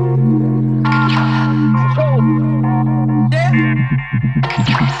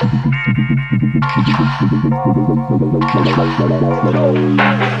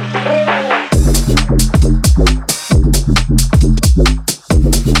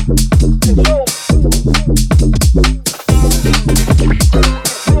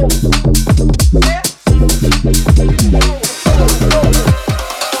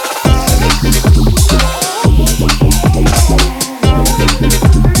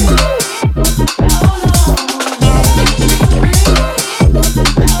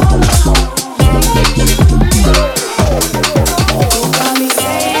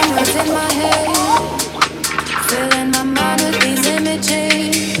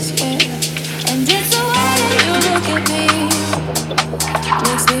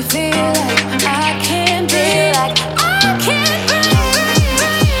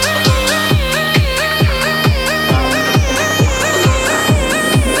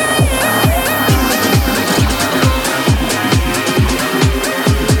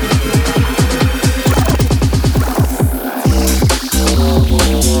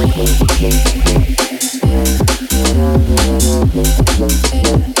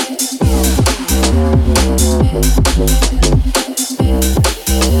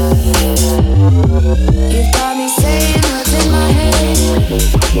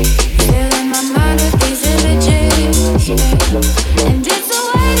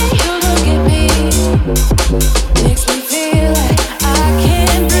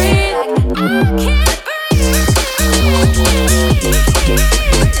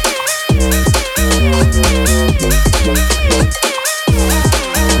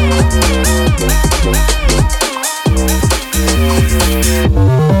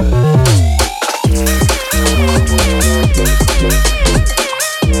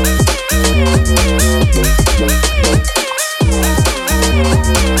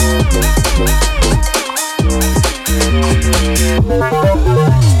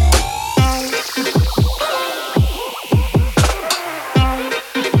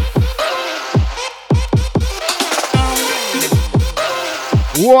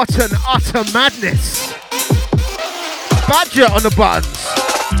 What an utter madness. Badger on the buttons.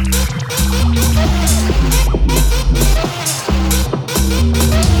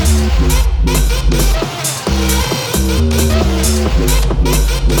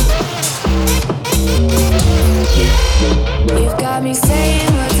 You've got me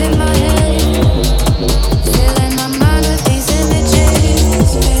saying what's in my head, filling my mind with these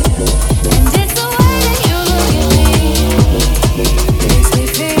images, and it's the way that you look at me, makes me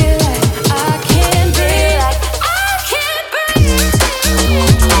feel like I can't breathe,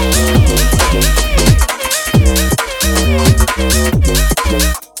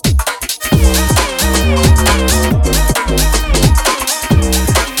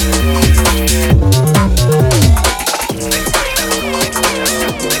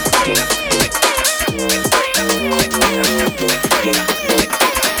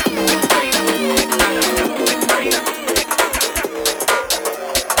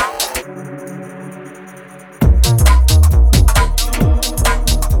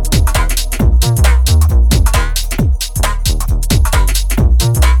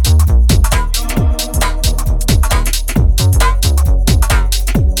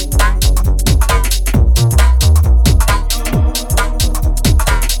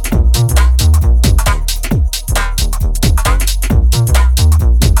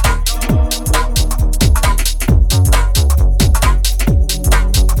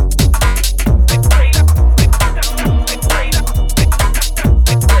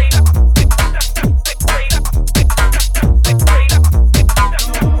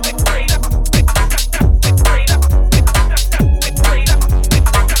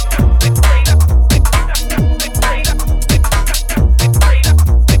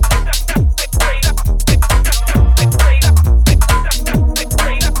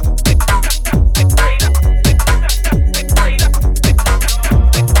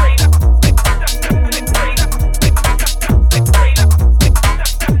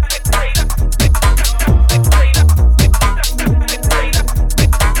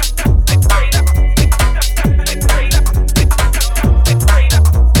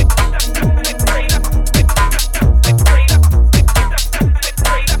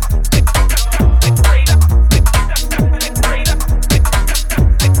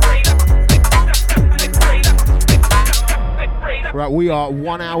 we are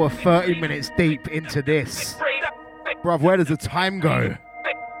 1 hour 30 minutes deep into this. Bruv, where does the time go?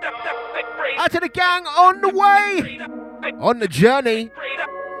 Out to the gang on the way, on the journey.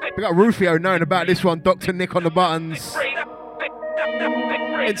 We got Rufio knowing about this one, Dr. Nick on the buttons.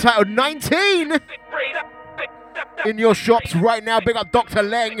 Entitled 19. In your shops right now, big up Dr.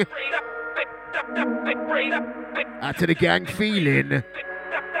 Leng. Out to the gang feeling.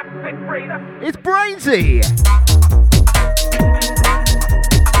 It's BrainZ.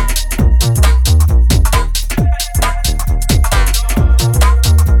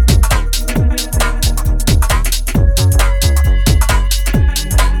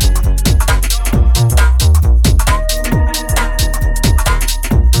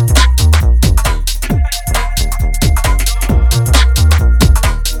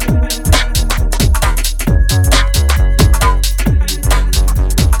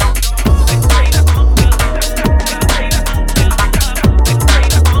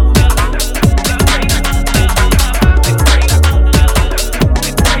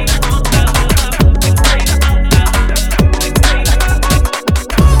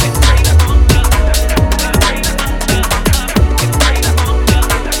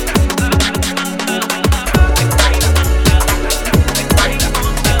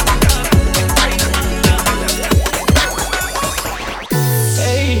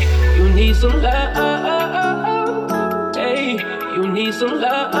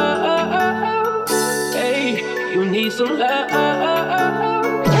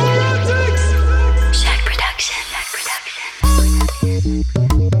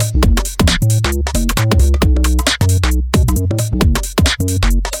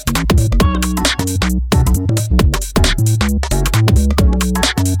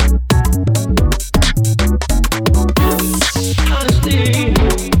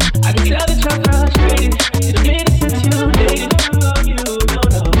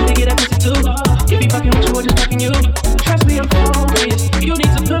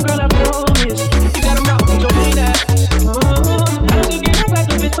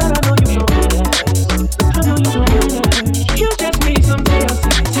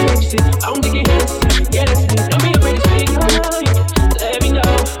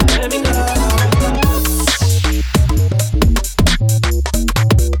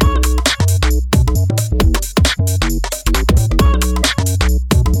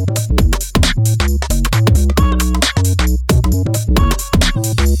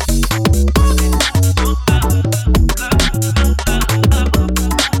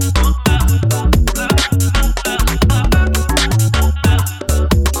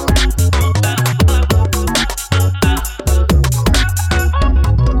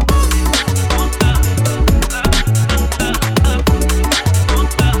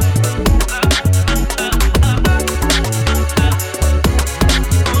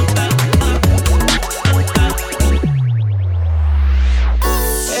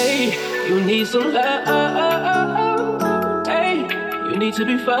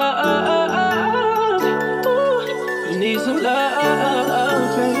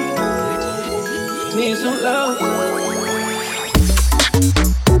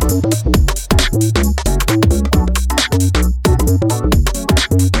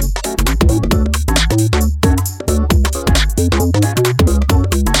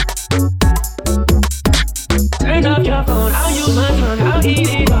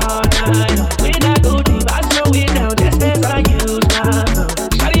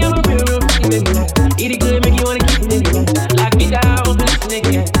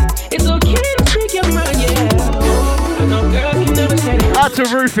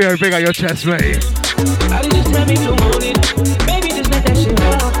 Big on your chest, mate.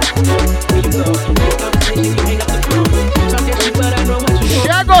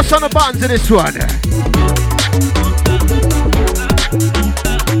 Shagos on the buttons of this one.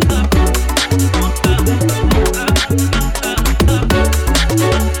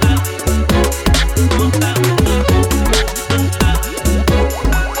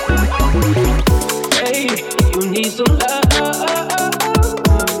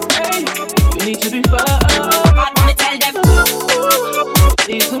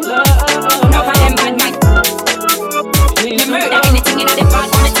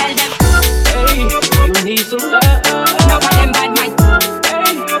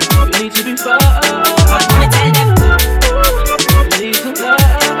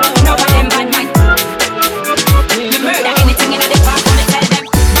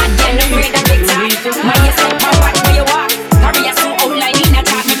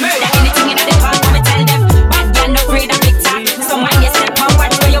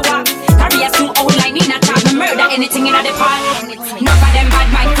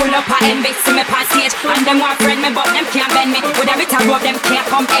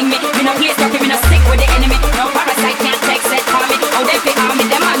 fling me. Me no play stuff, me no stick with the enemy. No parasite can't take set for me. Oh, they fit on me,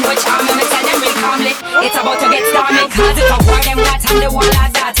 them man which arm me tell them real calmly. It's about to get stormy, cause it's a war them what and the wall of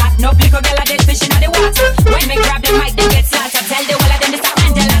data. No flick of a dead fish in the water. When me grab the mic, them get slaughtered. Tell the wall of them this a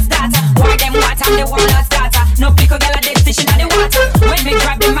Angela's daughter. War them what and the wall of data. No flick of a dead fish in the water. When me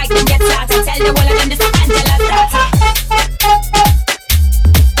grab the mic, them get slaughtered. Tell the wall of them this a Angela's daughter.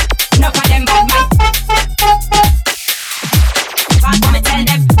 No for them bad man. Bad for me tell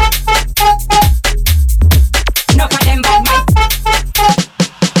them. No for them bad man.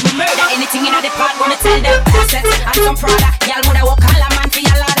 Me murder anything in the part, wanna tell them. Assets and some product. Y'all woulda walk all a man for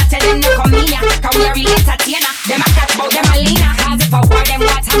y'all order. Tell them no come in here, cause we a real entertainer. Them a catch bout them a leaner. Cause if I war them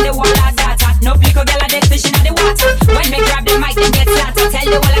what and the wall of data. No flick of y'all a dead fish in the water. When me grab the mic, them get slaughtered. Tell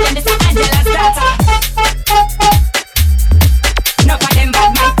the wall of them this is Angela's daughter. No for them bad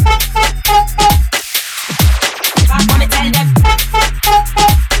man. Bad for me tell them.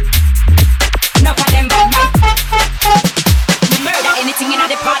 No for them bad man. Me murder anything in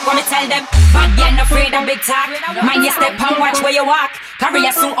the part, wanna tell them. Bad girl no afraid of big talk. Mind your step and watch where you walk. Carry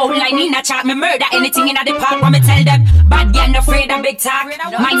a suit outline in a chart. Me murder anything in the park, wanna tell them. Bad girl no afraid of big talk.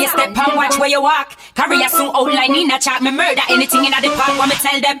 Mind your step and watch where you walk. Carry a suit outline in a chart. Me murder anything in the park, wanna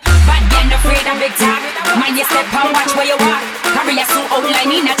tell them. Bad girl no afraid of big talk. Mind your step and watch where you walk. Carry a suit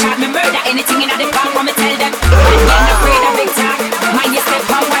outline in a chart. Me murder anything in the park, wanna tell them. Bad girl no afraid of big talk. Mind your step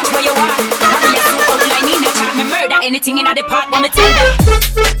and watch where you walk. Carry a suit outline in a chart. Me murder anything in the park, wanna tell them.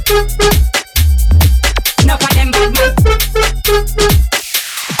 No for them bad man.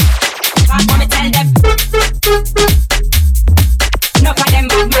 Bad for me tell them. No for them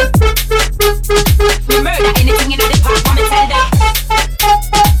bad man. We murder anything in the park, for me tell them.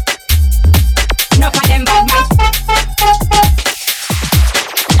 No for them bad man.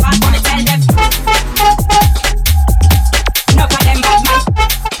 Bad for me tell them. No for them bad man.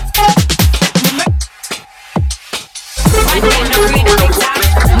 Bad man no afraid of big talk.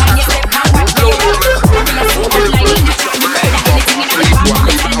 Man you step and watch where you walk.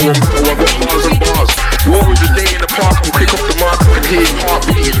 War was a day in the park, we'll pick up the mark and hear his heart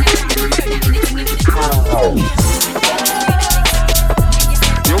beating.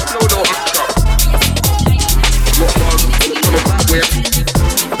 Your flow don't match up. What bars on a bad way?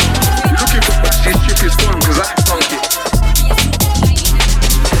 You're looking for bash, this trip is fun, cause I funk it.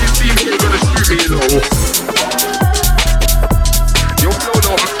 If you see me, you're gonna shoot me low. Your flow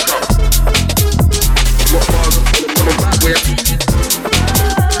don't match up. What bars on a bad way?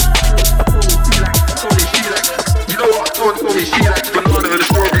 Someone told me she likes banana and the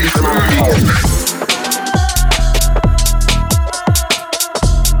strawberry smoothies.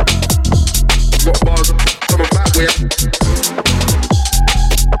 What bars from a bad way?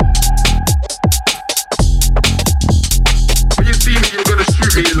 When you see me, you're gonna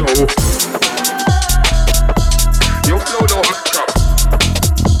shoot me low. Your flow don't match up.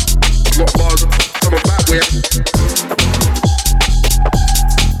 What bars from a bad way?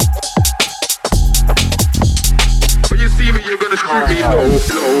 You're gonna shoot me low.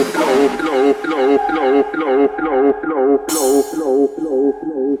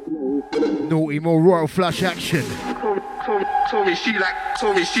 Naughty, more royal flush action. Told me she like,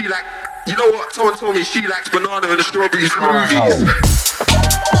 you know what? Someone told me she likes banana and the strawberry smoothies.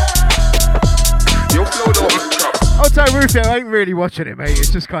 Your flow don't match up. I'll tell Rufio, I ain't really watching it, mate. It's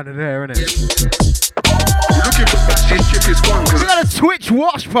just kind of there, isn't it? You're looking for bash, this trip is fun. We got a Twitch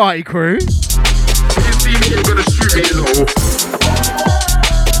watch party, crew. When you see me, you're gonna shoot me low.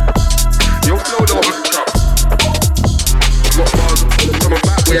 Your flow don't match up. What bars from a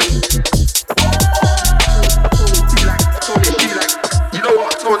bad way? You know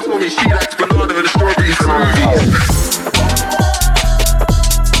what? Someone told me she likes banana and the strawberry smoothies.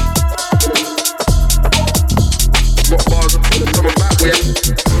 What bars from a bad way?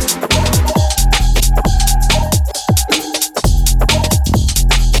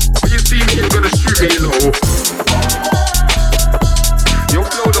 When you see me, you're gonna shoot me low.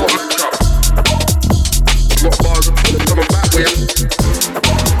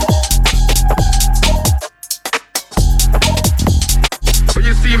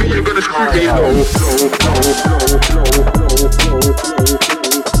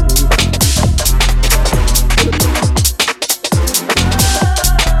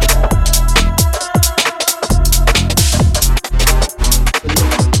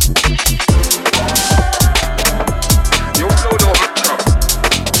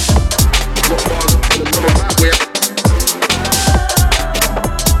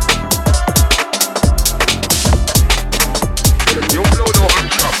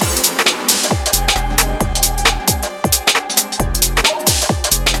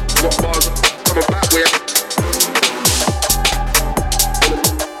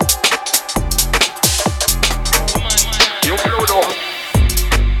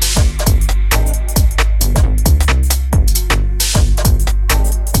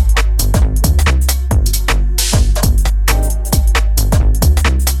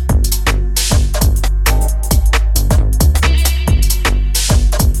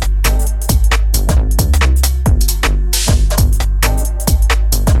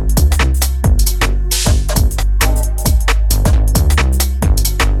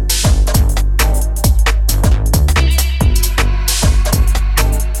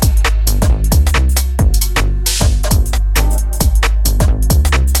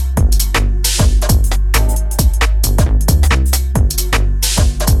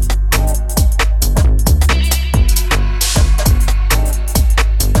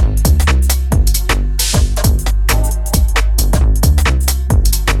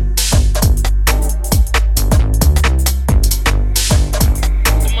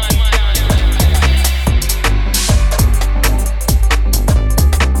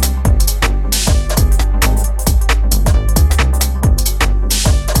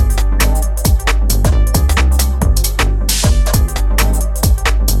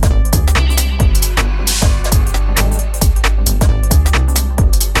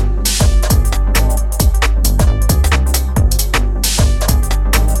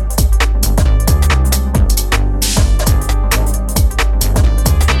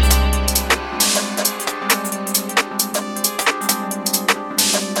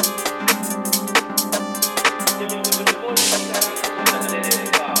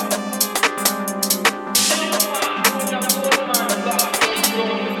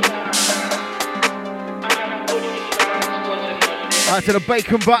 Out to the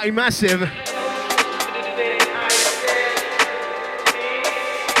Bacon Butty Massive.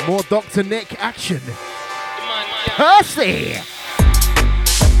 More Dr. Nick action. Percy!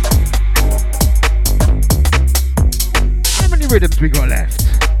 How many rhythms we got left?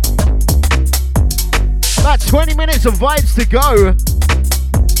 About 20 minutes of vibes to go.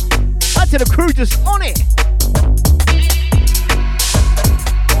 Out to the crew just on it.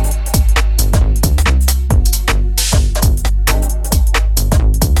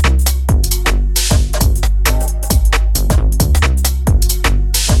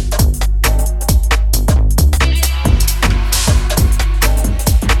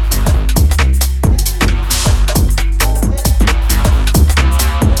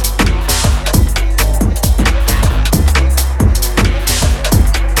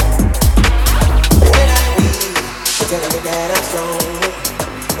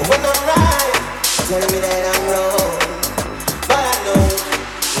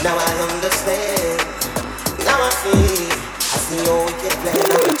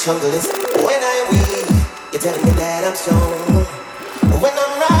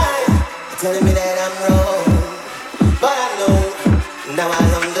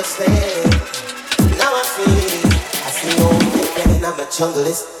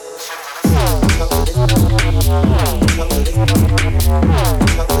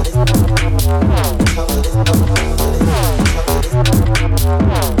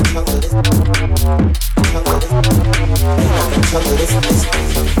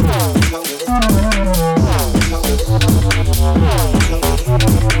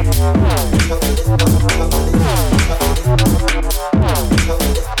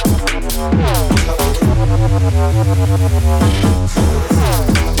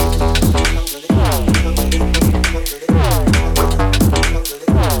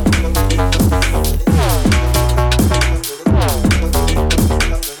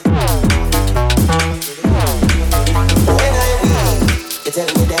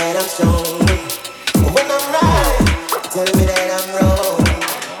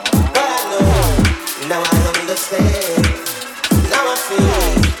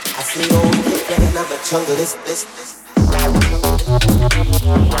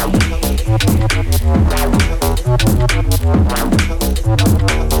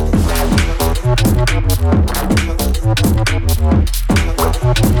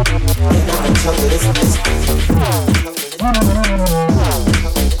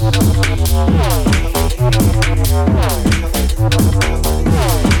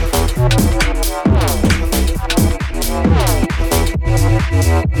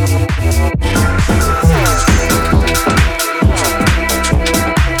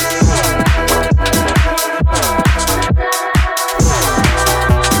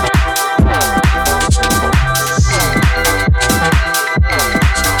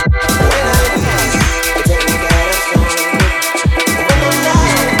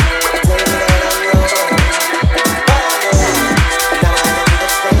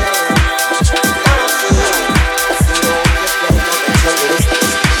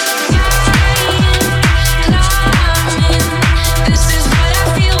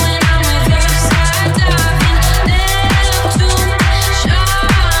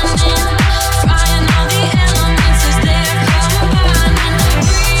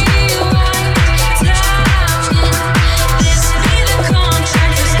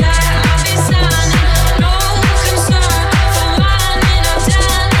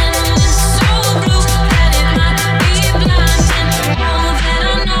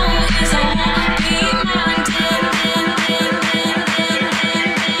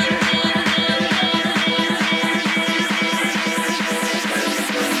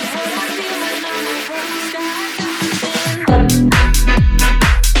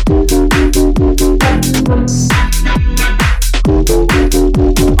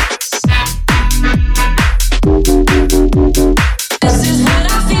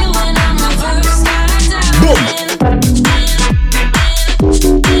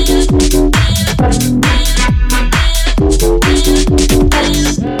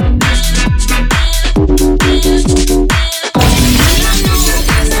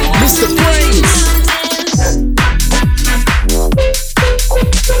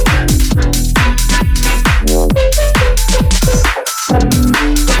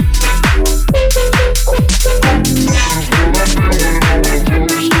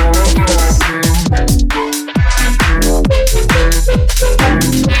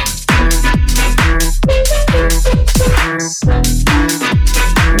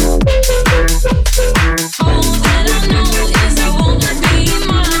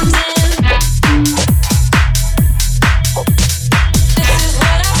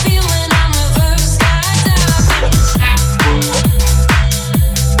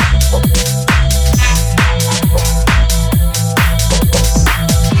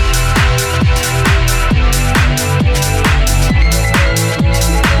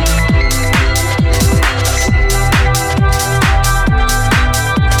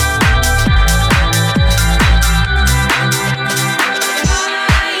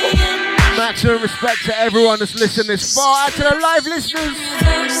 and respect to everyone that's listened this far. Out to the live listeners.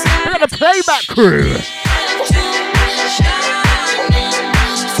 We got a playback crew.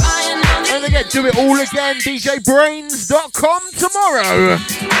 Don't forget, do it all again. DJBrainZ.com tomorrow.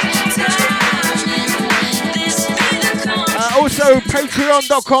 Also,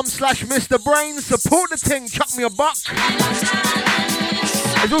 patreon.com/MrBrainZ. Support the thing, chuck me a buck.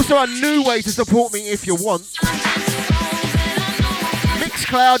 There's also a new way to support me if you want.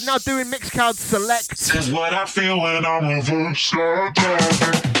 Mixcloud, now doing Mixcloud Select. This is what I feel when I'm reversed.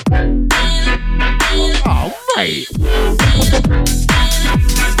 Oh, mate.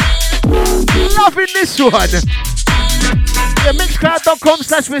 Loving this one. Yeah,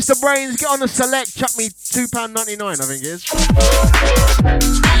 mixcloud.com/MrBrainZ. Get on the Select. Chuck me £2.99, I think it is.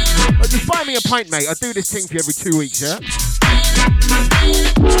 But just buy me a pint, mate. I do this thing for you every 2 weeks, yeah?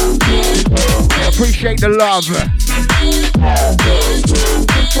 Appreciate the love.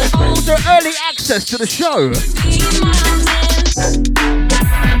 Also, early access to the show.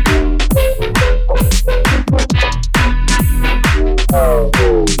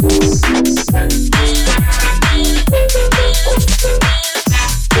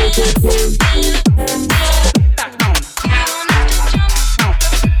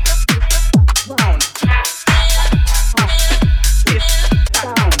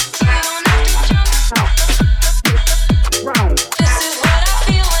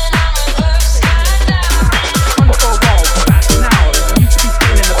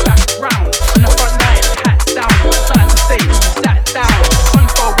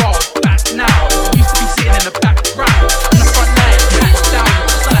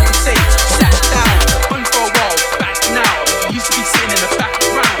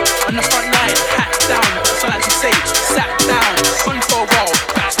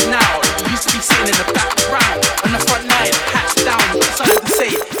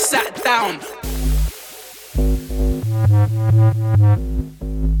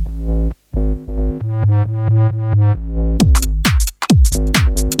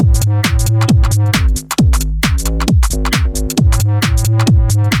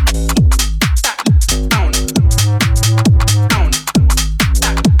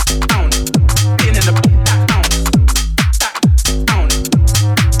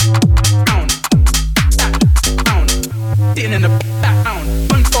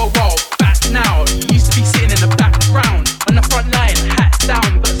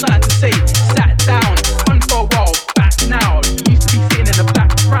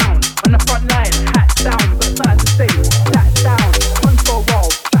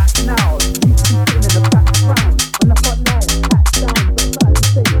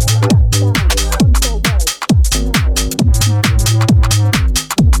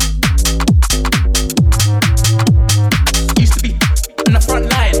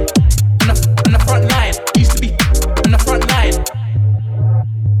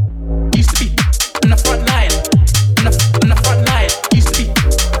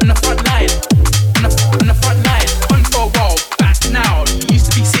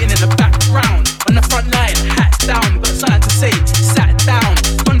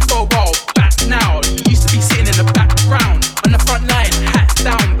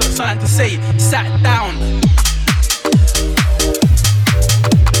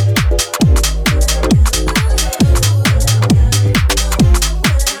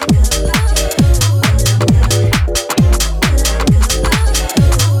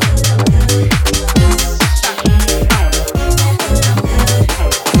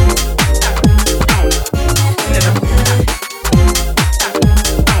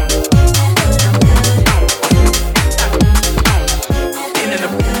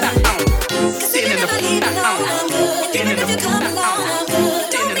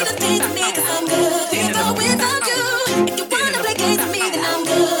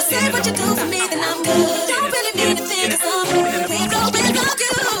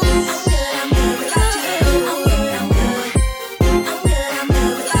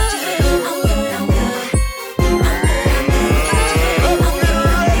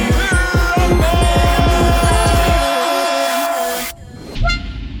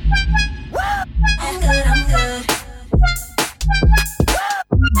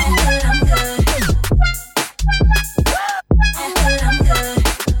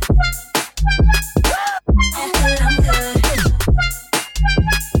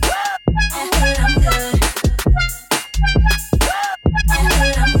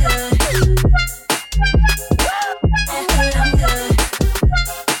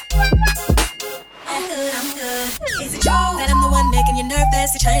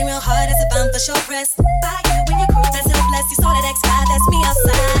 show press. By you when you crew, that's hopeless. You saw that X5, that's me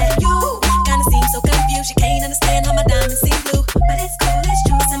outside. You kinda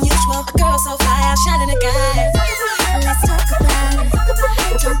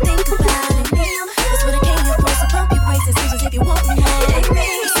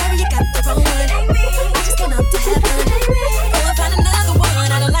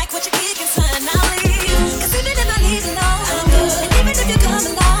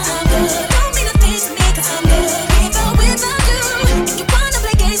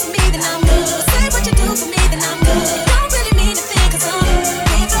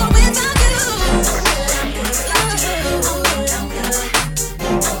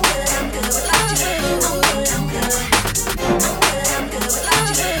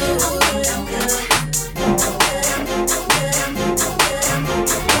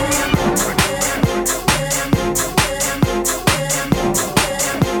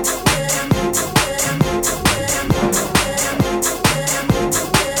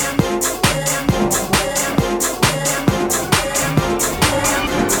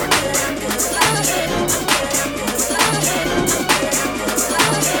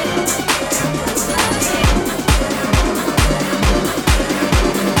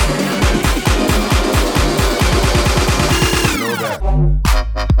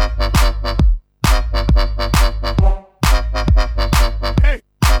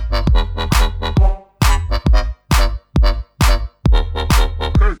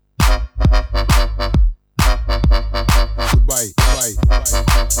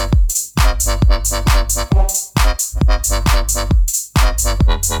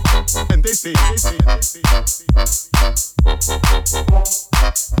Oh,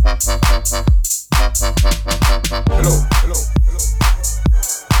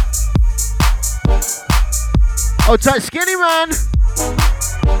 tight skinny man.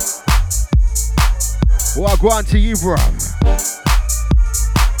 Well, I'll go on to you, bro.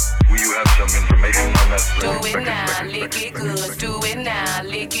 Will you have some information on that? Do it now, lick it good. Do it now,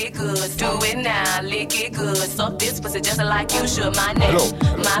 lick it good. Do it now, lick it good. Suck this pussy just like you should. My neck,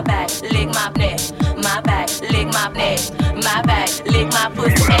 my back, lick my neck. My back, lick my neck. My back, lick my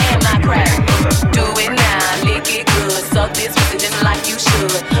pussy and my crack. Do it now, lick it good. Suck this pussy just like you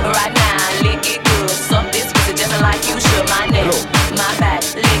should. Right now, lick it good. Suck this pussy just like you should. My neck, my back,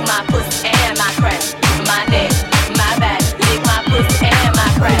 lick my pussy and my crack. My neck, my back, lick my pussy and my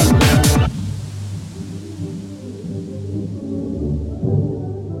crack.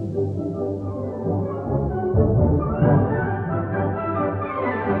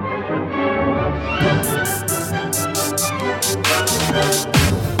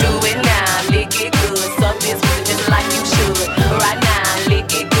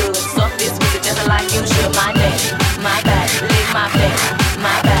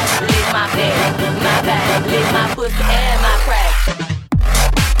 Lick my pussy and my crack.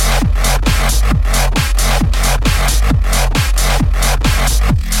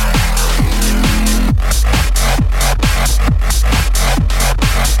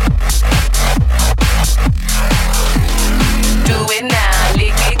 Do it now,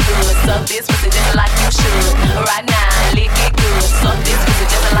 lick it good. Suck this pussy just like you should. Right now, lick it good. Suck this pussy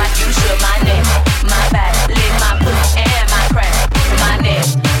just like you should. My neck, my back, lick my pussy and my crack. My neck,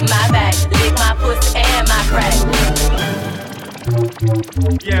 my back, lick my pussy and my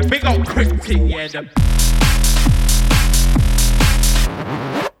crack. Yeah, big old cryptic, yeah.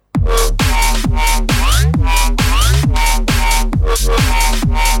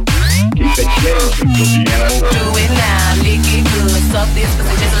 Keep it chill, do it now, lick it good. Suck this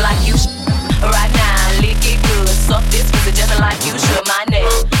pussy just like you should. Right now, lick it good. Suck this pussy just like you should. My neck,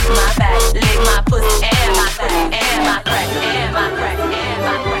 my back, lick my pussy and my crack, and my crack, and my crack, and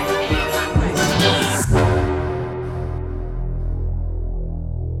my crack.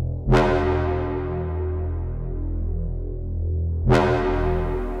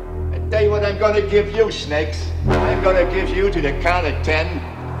 Tell you what I'm gonna give you, snakes. I'm gonna give you to the count of 10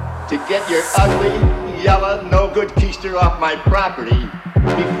 to get your ugly, yellow, no good keister off my property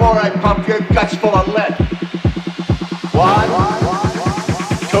before I pump your guts full of lead. 1,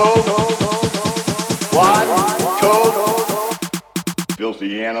 2, 1, 2.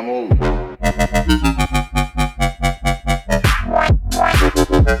 Filthy animal.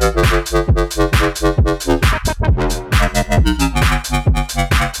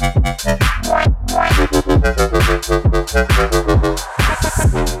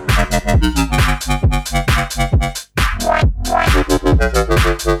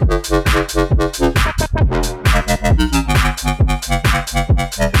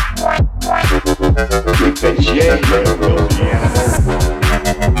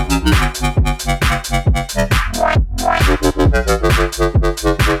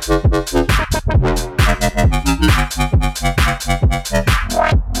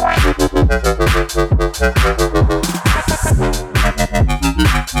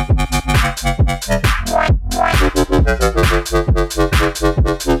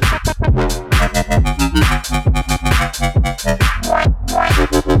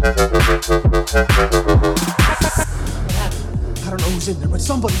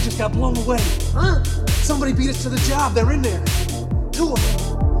 Somebody just got blown away. Huh? Somebody beat us to the job. They're in there. 2 of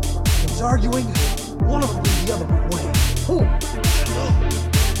them. They was arguing. One of them beat the other one away. Who? I don't know.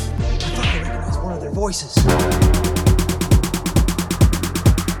 I thought I recognized one of their voices.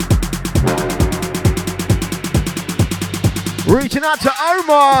 Reaching out to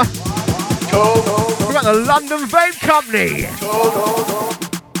Omar. We've got the London Vape Company.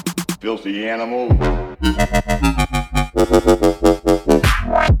 Filthy animal.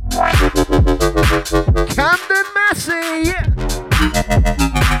 Camden Massey.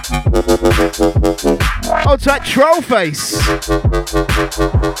 Oh, it's that troll face.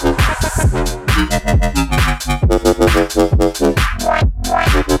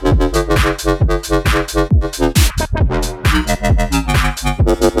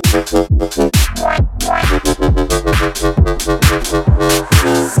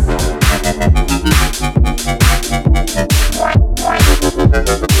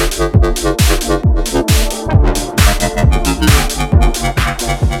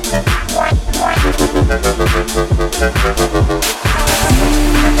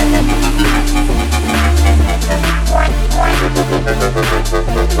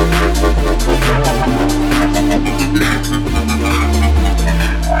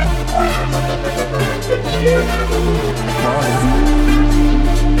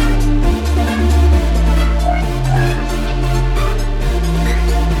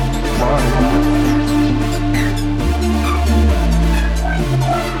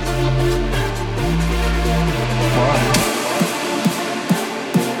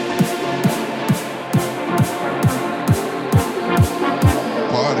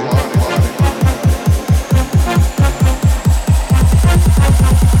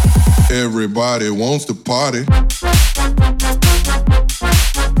 Everybody wants to party.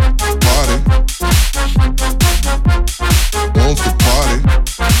 Wants to party.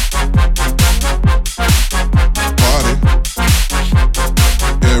 Party.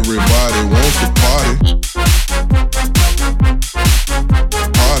 Everybody wants to party.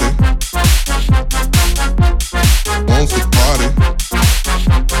 Party. Wants to party.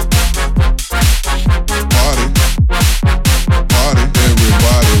 Party. Party.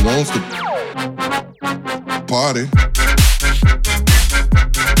 Everybody wants to party. Party.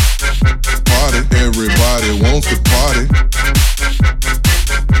 Everybody wants to party.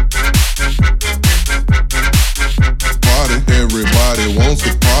 Party. Everybody wants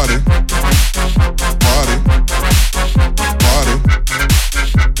to party. Party. Party.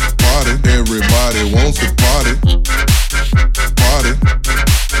 Party. Everybody wants to party. Party.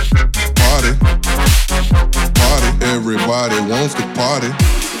 Party. Party. Everybody wants to party.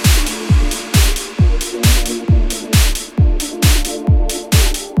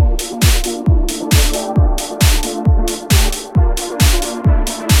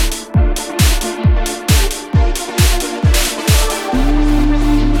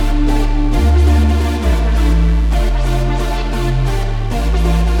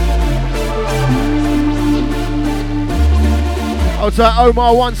 Out to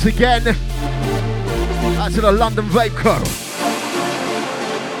Omar once again. Out to the London Vape Co.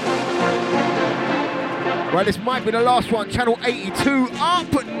 Right, this might be the last one. Channel 82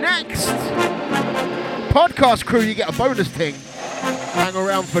 up next. Podcast crew, you get a bonus thing. Hang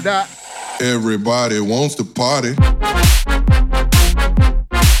around for that. Everybody wants to party.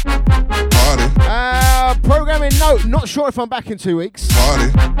 Programming note, not sure if I'm back in 2 weeks. Party.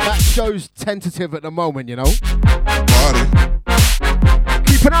 That show's tentative at the moment, you know. Party.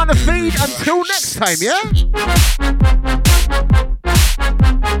 Keep an eye on the feed until next time, yeah?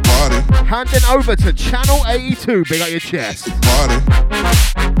 Party. Handing over to Channel 82, big up your chest. Party.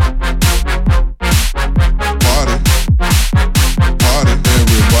 Party. Party.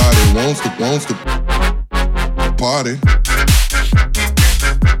 Everybody wants to party. Party.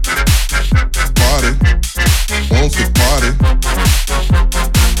 Wants to party.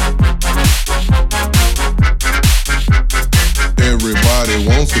 Everybody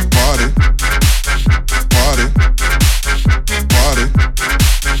wants to party. Party. Party.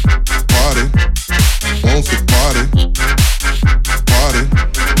 Party. Wants to party. Party.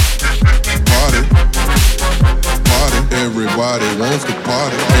 Party. Party. Everybody wants to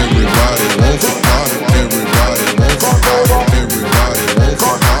party. Everybody wants to party. Everybody wants to party. Everybody wants to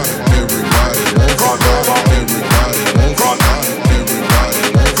party. Everybody wants to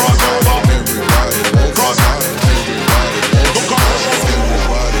party. Everybody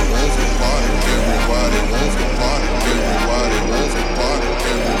wants to party. Everybody wants to party.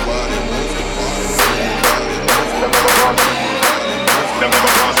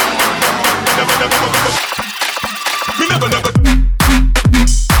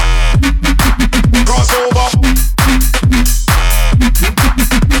 wants to party.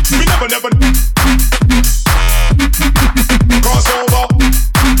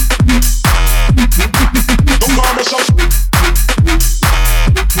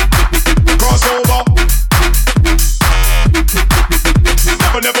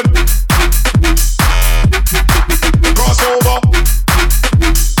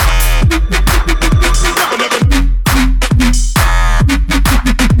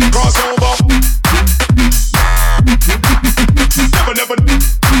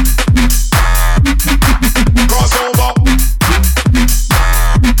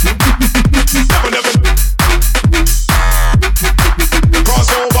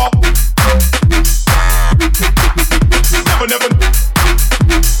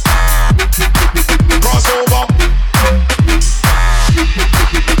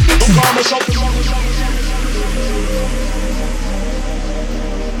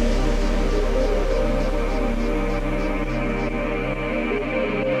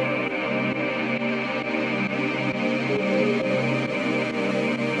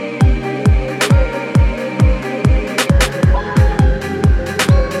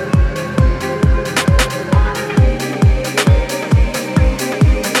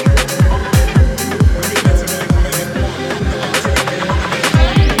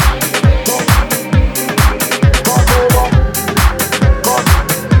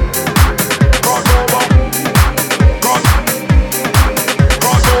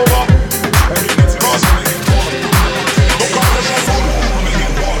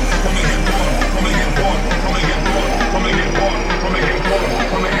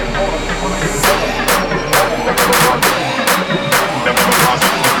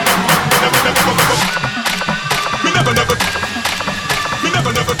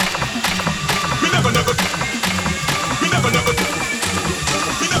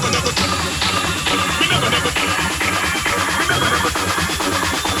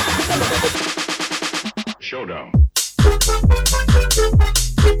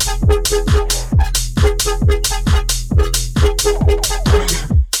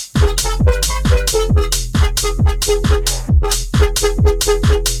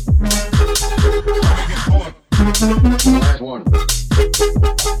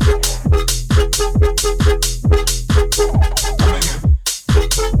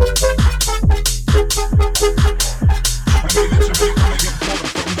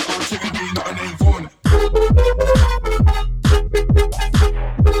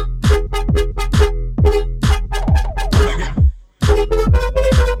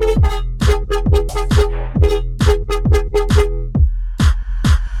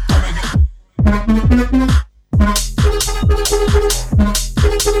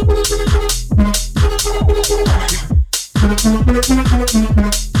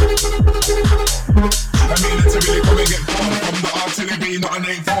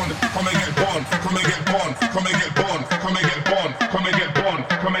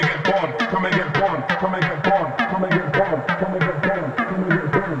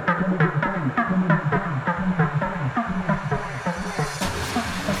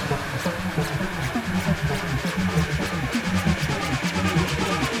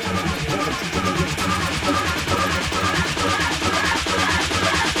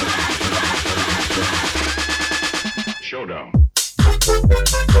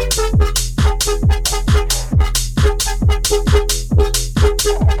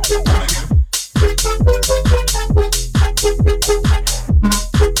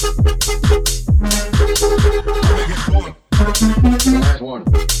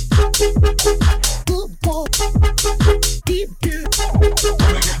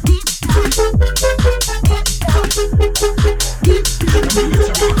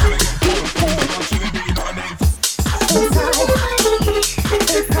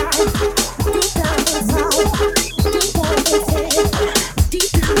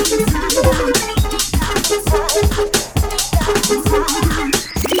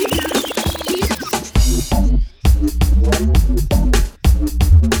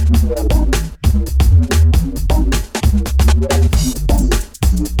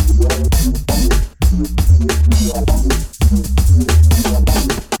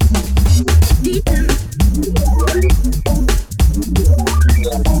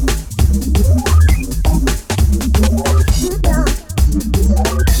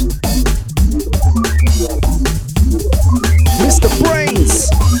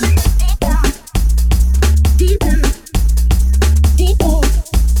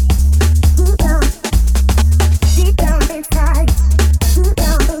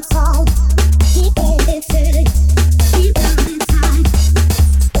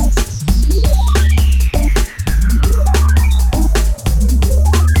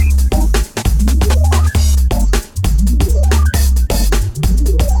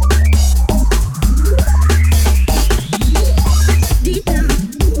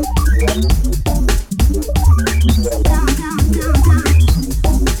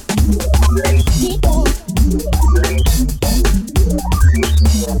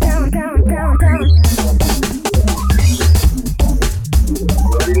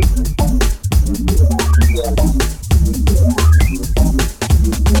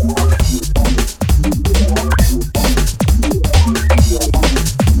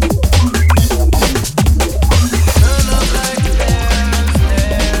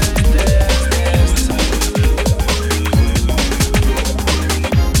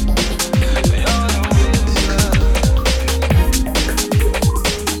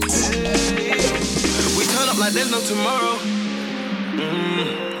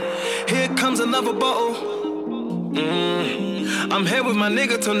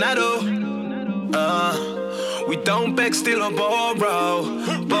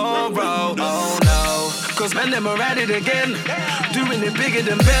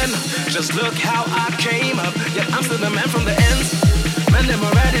 Just look how I came up. Yeah, I'm still the man from the ends. Man, them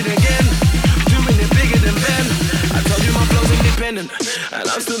are at it again. Doing it bigger than Ben. I told you my flow's independent. And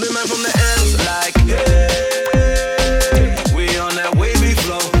I'm still the man from the ends. Like, hey, we on that wavy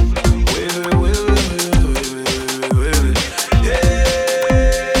flow.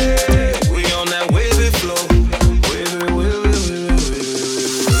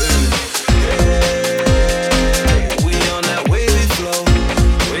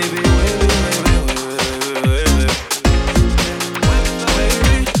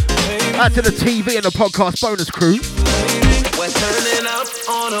 Out to the TV and the podcast bonus crew. We're turning up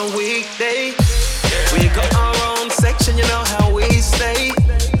on a weekday. We got our own section, you know how we stay.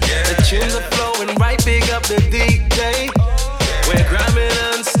 The tunes are flowing right, big up the DJ. We're grabbing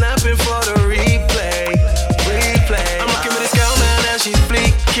and snapping for the replay. I'm looking with this girl, man, and she's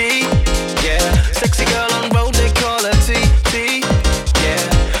fleeky. Yeah, sexy girl on road, they call her TT. Yeah,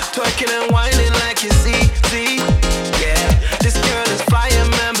 twerking and whining like you see. Yeah, this girl is fire,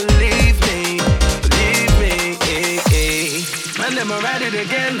 man, believe me. Man, them are at it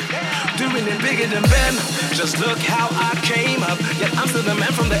again, doing it bigger than Ben. Just look how I came up. Yeah, I'm still the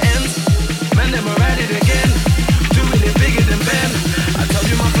man from the ends. Man, them are at it again, doing it bigger than Ben. I told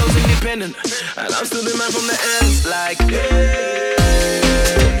you my flow's independent, and I'm still the man from the ends. Like, hey,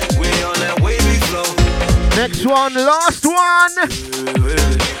 we on that wavy flow. Next one, last one.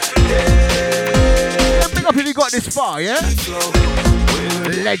 Hey, this far, yeah?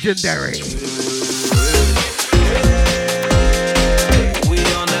 Legendary.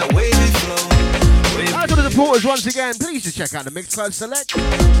 Out to the supporters once again, please just check out the Mixcloud Select. See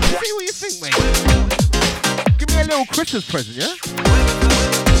what you think, mate. Give me a little Christmas present, yeah?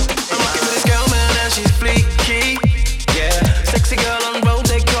 This girl, man, and she's fleeky. Yeah, sexy girl on road,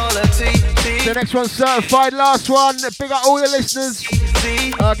 they call her T. The next one's certified, last one. Big up all your listeners.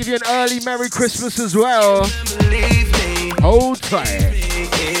 I'll give you an early Merry Christmas as well. Hold tight.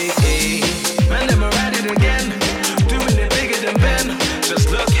 Man, them are at it again. Doing it bigger than Ben. Just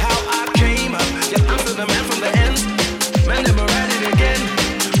look how I came up. Yeah, I'm still the man from the end. Man, them are at it again.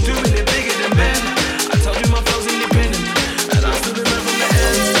 Doing it bigger than Ben. I told you my flow's independent. And I'm still the man from the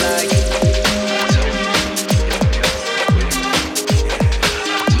end. Like,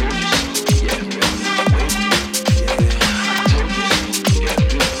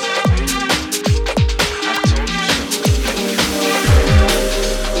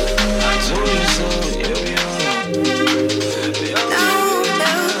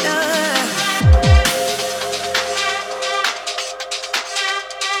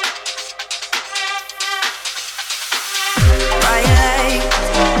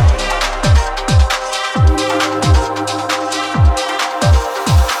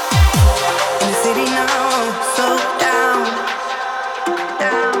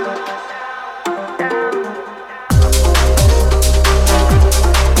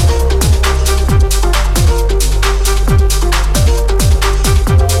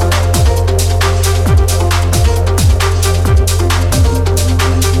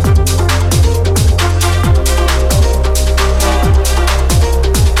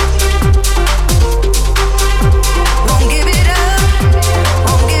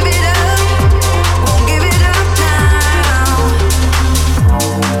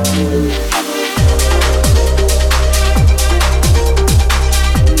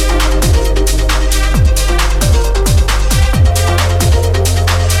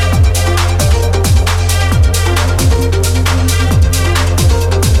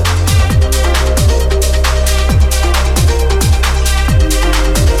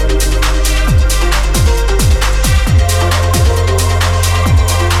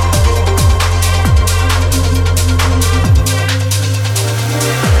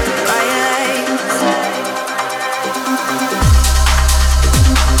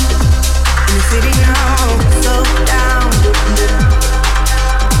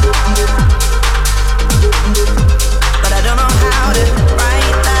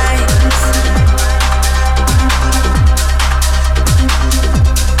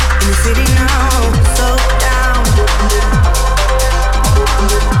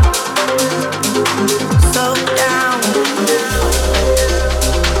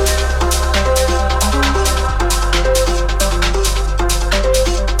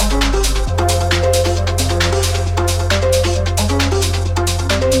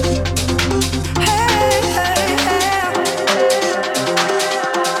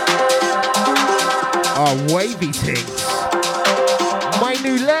 wavy things. My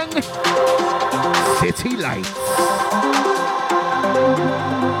new Leng, City Lights.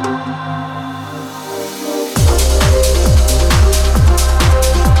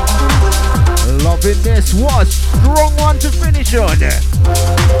 Loving this. What a strong one to finish on.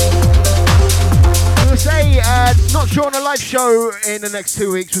 We'll say, not sure on a live show in the next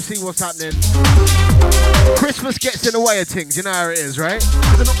 2 weeks. We'll see what's happening. Christmas gets in the way of things, you know how it is, right?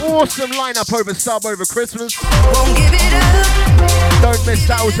 There's an awesome lineup over sub over Christmas. Won't give it up. Don't miss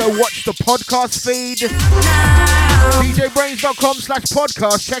that. Also, watch the podcast feed.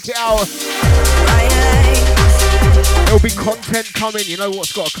 DJBrainZ.com/podcast. Check it out. There'll be content coming. You know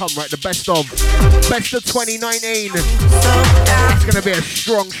what's got to come, right? The best of 2019. It's going to be a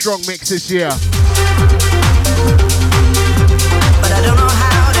strong mix this year. But I don't know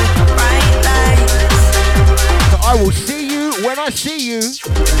how to write lights. So I will see you when I see you.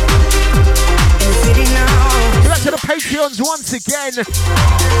 Back to the Patreons once again.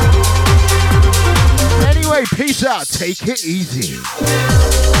 Anyway, peace out. Take it easy.